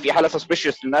شكينا في حاله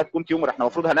سسبيشس انها تكون تيومر، احنا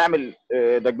المفروض هنعمل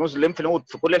دايجنوز الليمف نود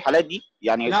في كل الحالات دي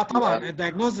يعني. لا طبعا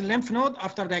الدايجنوز الليمف نود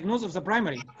افتر دايجنوز اوف ذا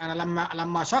برايمري. انا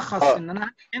لما اشخص ان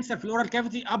انا كانسر في الاورال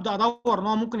كافيتي ابدا ادور ان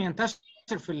هو ممكن ينتشر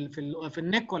في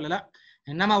النك ولا لا،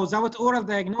 انما without oral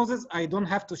diagnosis I don't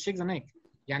have to shake the neck.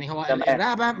 يعني هو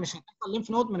الرقبه مش هتحصل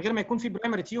الليمف نود من غير ما يكون في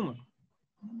برايمري تيومر.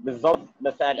 بالظبط،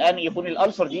 بس الان يكون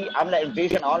الالسر دي عامله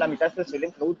انفيجن او عامله ميتاستس في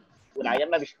الليمف نود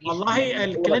والعيان ما بيشتكيش. والله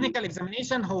الكلينيكال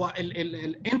اكزامينيشن هو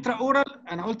الانترا اورال،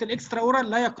 انا قلت الاكسترا اورال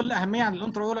لا يقل اهميه عن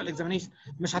الانترا اورال اكزامينيشن.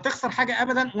 مش هتخسر حاجه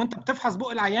ابدا وانت بتفحص بق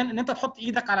العيان ان انت تحط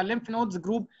ايدك على الليمف نودز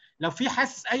جروب، لو في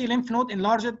حاسس اي ليمف نود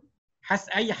انلارجد، حاسس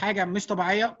اي حاجه مش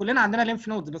طبيعيه. كلنا عندنا ليمف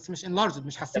نودز بس مش انلارجد،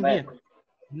 مش حاسين بيها.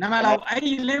 انما لو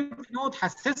اي ليمف نود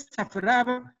حسسها في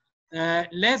الرقبه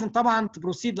لازم طبعا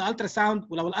تبروسيد لالترا ساوند،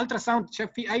 ولو الالترا ساوند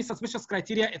شاف فيه اي سسبيشس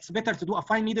كرايتيريا اتس بيتر تو دو ا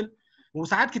فاين نيدل.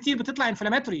 وساعات كتير بتطلع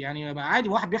انفلاماتوري، يعني عادي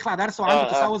واحد بيخلع ضرسه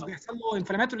وعنده تسوس بيحصل له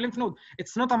انفلاماتوري ليمف نود.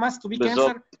 اتس نوت ا ماست تو بي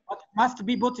كانسر but it must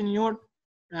be put in your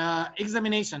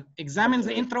examination. examine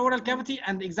the intraoral cavity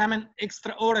and examine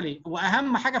extraorally،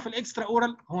 واهم حاجه في الاكسترا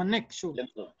اورال هو النك شو.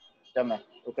 تمام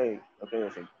اوكي يا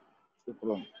سيدي،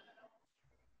 شكرا.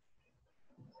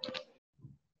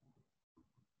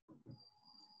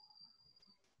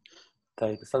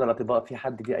 طيب الساده الاطباء، في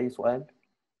حد ليه اي سؤال؟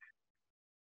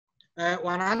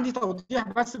 وانا عندي توضيح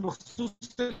بس بخصوص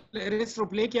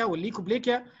الاريثروبليكيا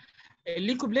والليكوبليكيا.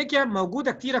 الليكوبليكيا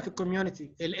موجوده كتيره في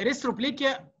الكوميونتي.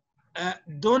 الاريثروبليكيا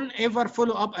دون ايفر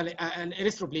فولو اب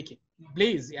الاريثروبليكيا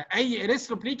بليز. يعني اي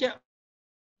اريثروبليكيا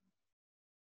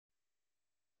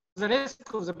ذا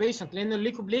ريسك اوف ذا بيشنت، لان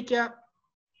الليكوبليكيا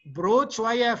برود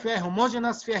شويه، فيها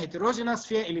هوموجينس، فيها هيتروجينس،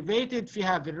 فيها اليفيتد،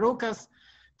 فيها فيروكس.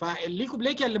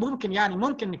 فالليكوبليكيا اللي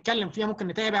ممكن نتكلم فيها، ممكن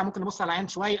نتابع، ممكن نبص على العين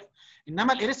شويه.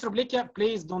 انما الاريثروبليكيا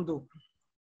بليز دونت دو.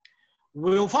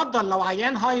 ويفضل لو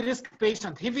عيان هاي ريسك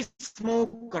بيشنت، هيفي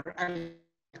سموكر،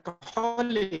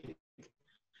 الكحوليك،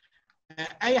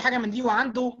 اي حاجه من دي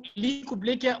وعنده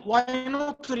ليكوبليكيا، واي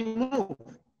نوت ريموف؟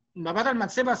 ما بدل ما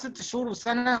تسيبها 6 شهور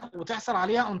وسنه وتحصل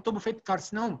عليها اون توب فيت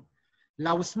كارسينوم.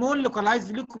 لو سمول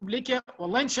لوكالايزد ليكوبليكيا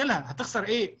والله نشيلها، هتخسر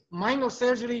ايه؟ ماينور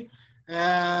سيرجري،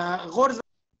 غرزه.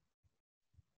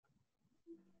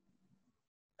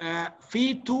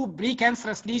 في 2 بري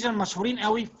كانسرس ليجن مشهورين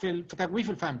قوي في تجويف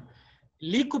الفم،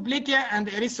 ليكوبليكيا اند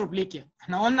اريثروبليكيا.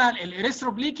 احنا قلنا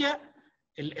الاريثروبليكيا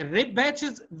الريد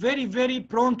باتشز فيري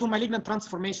برون تو مالجنت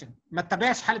ترانسفورميشن، ما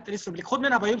تتابعش حاله اريثروبليكيا، خد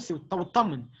منها بايوبسي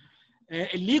وتطمن.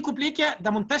 الليكوبليكيا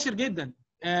ده منتشر جدا.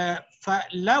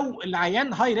 فلو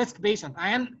العيان هاي ريسك بيشنت،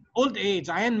 عيان اولد ايج،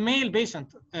 عيان ميل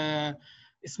بيشنت،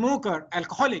 سموكر،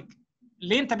 الكحوليك،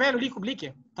 ليه انت بايع له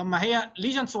ليكوبليكيا؟ طب ما هي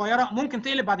ليجن صغيره ممكن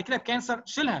تقلب بعد كده بكانسر،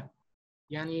 شيلها.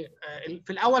 يعني في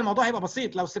الاول الموضوع هيبقى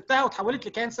بسيط، لو سبتها وتحولت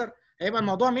لكانسر هيبقى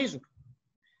الموضوع ميجور.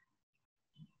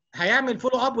 هيعمل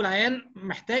فولو اب والعيان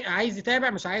محتاج عايز يتابع،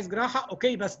 مش عايز جراحه،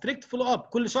 اوكي، بس ستريكت فولو اب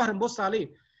كل شهر نبص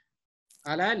عليه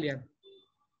على الاقل يعني.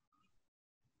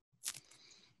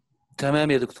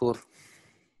 تمام يا دكتور.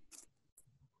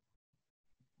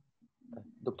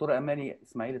 دكتورة أماني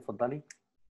إسماعيل اتفضلي.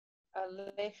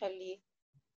 الله يخليك.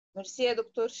 ميرسي يا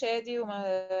دكتور شادي،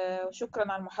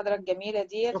 وشكرا على المحاضرة الجميلة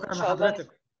ديت. شكرا إن شاء الله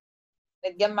لحضرتك.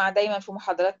 نتجمع دايما في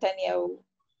محاضرات تانية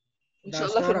وإن شاء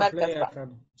الله في شرف المركز ليا يا بقى.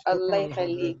 فندم. الله شكرا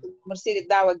يخليك. لحضرتك. ميرسي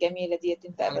للدعوة الجميلة ديت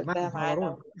أنت على قابلتها المهندس،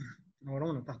 معانا.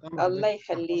 نورونا تحت امر الله حضرتك.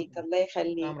 يخليك الله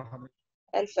يخليك. امر حضرتك.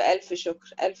 ألف ألف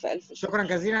شكر. ألف ألف شكر. شكرا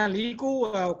جزيلا ليكم،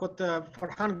 وكنت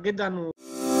فرحان جدا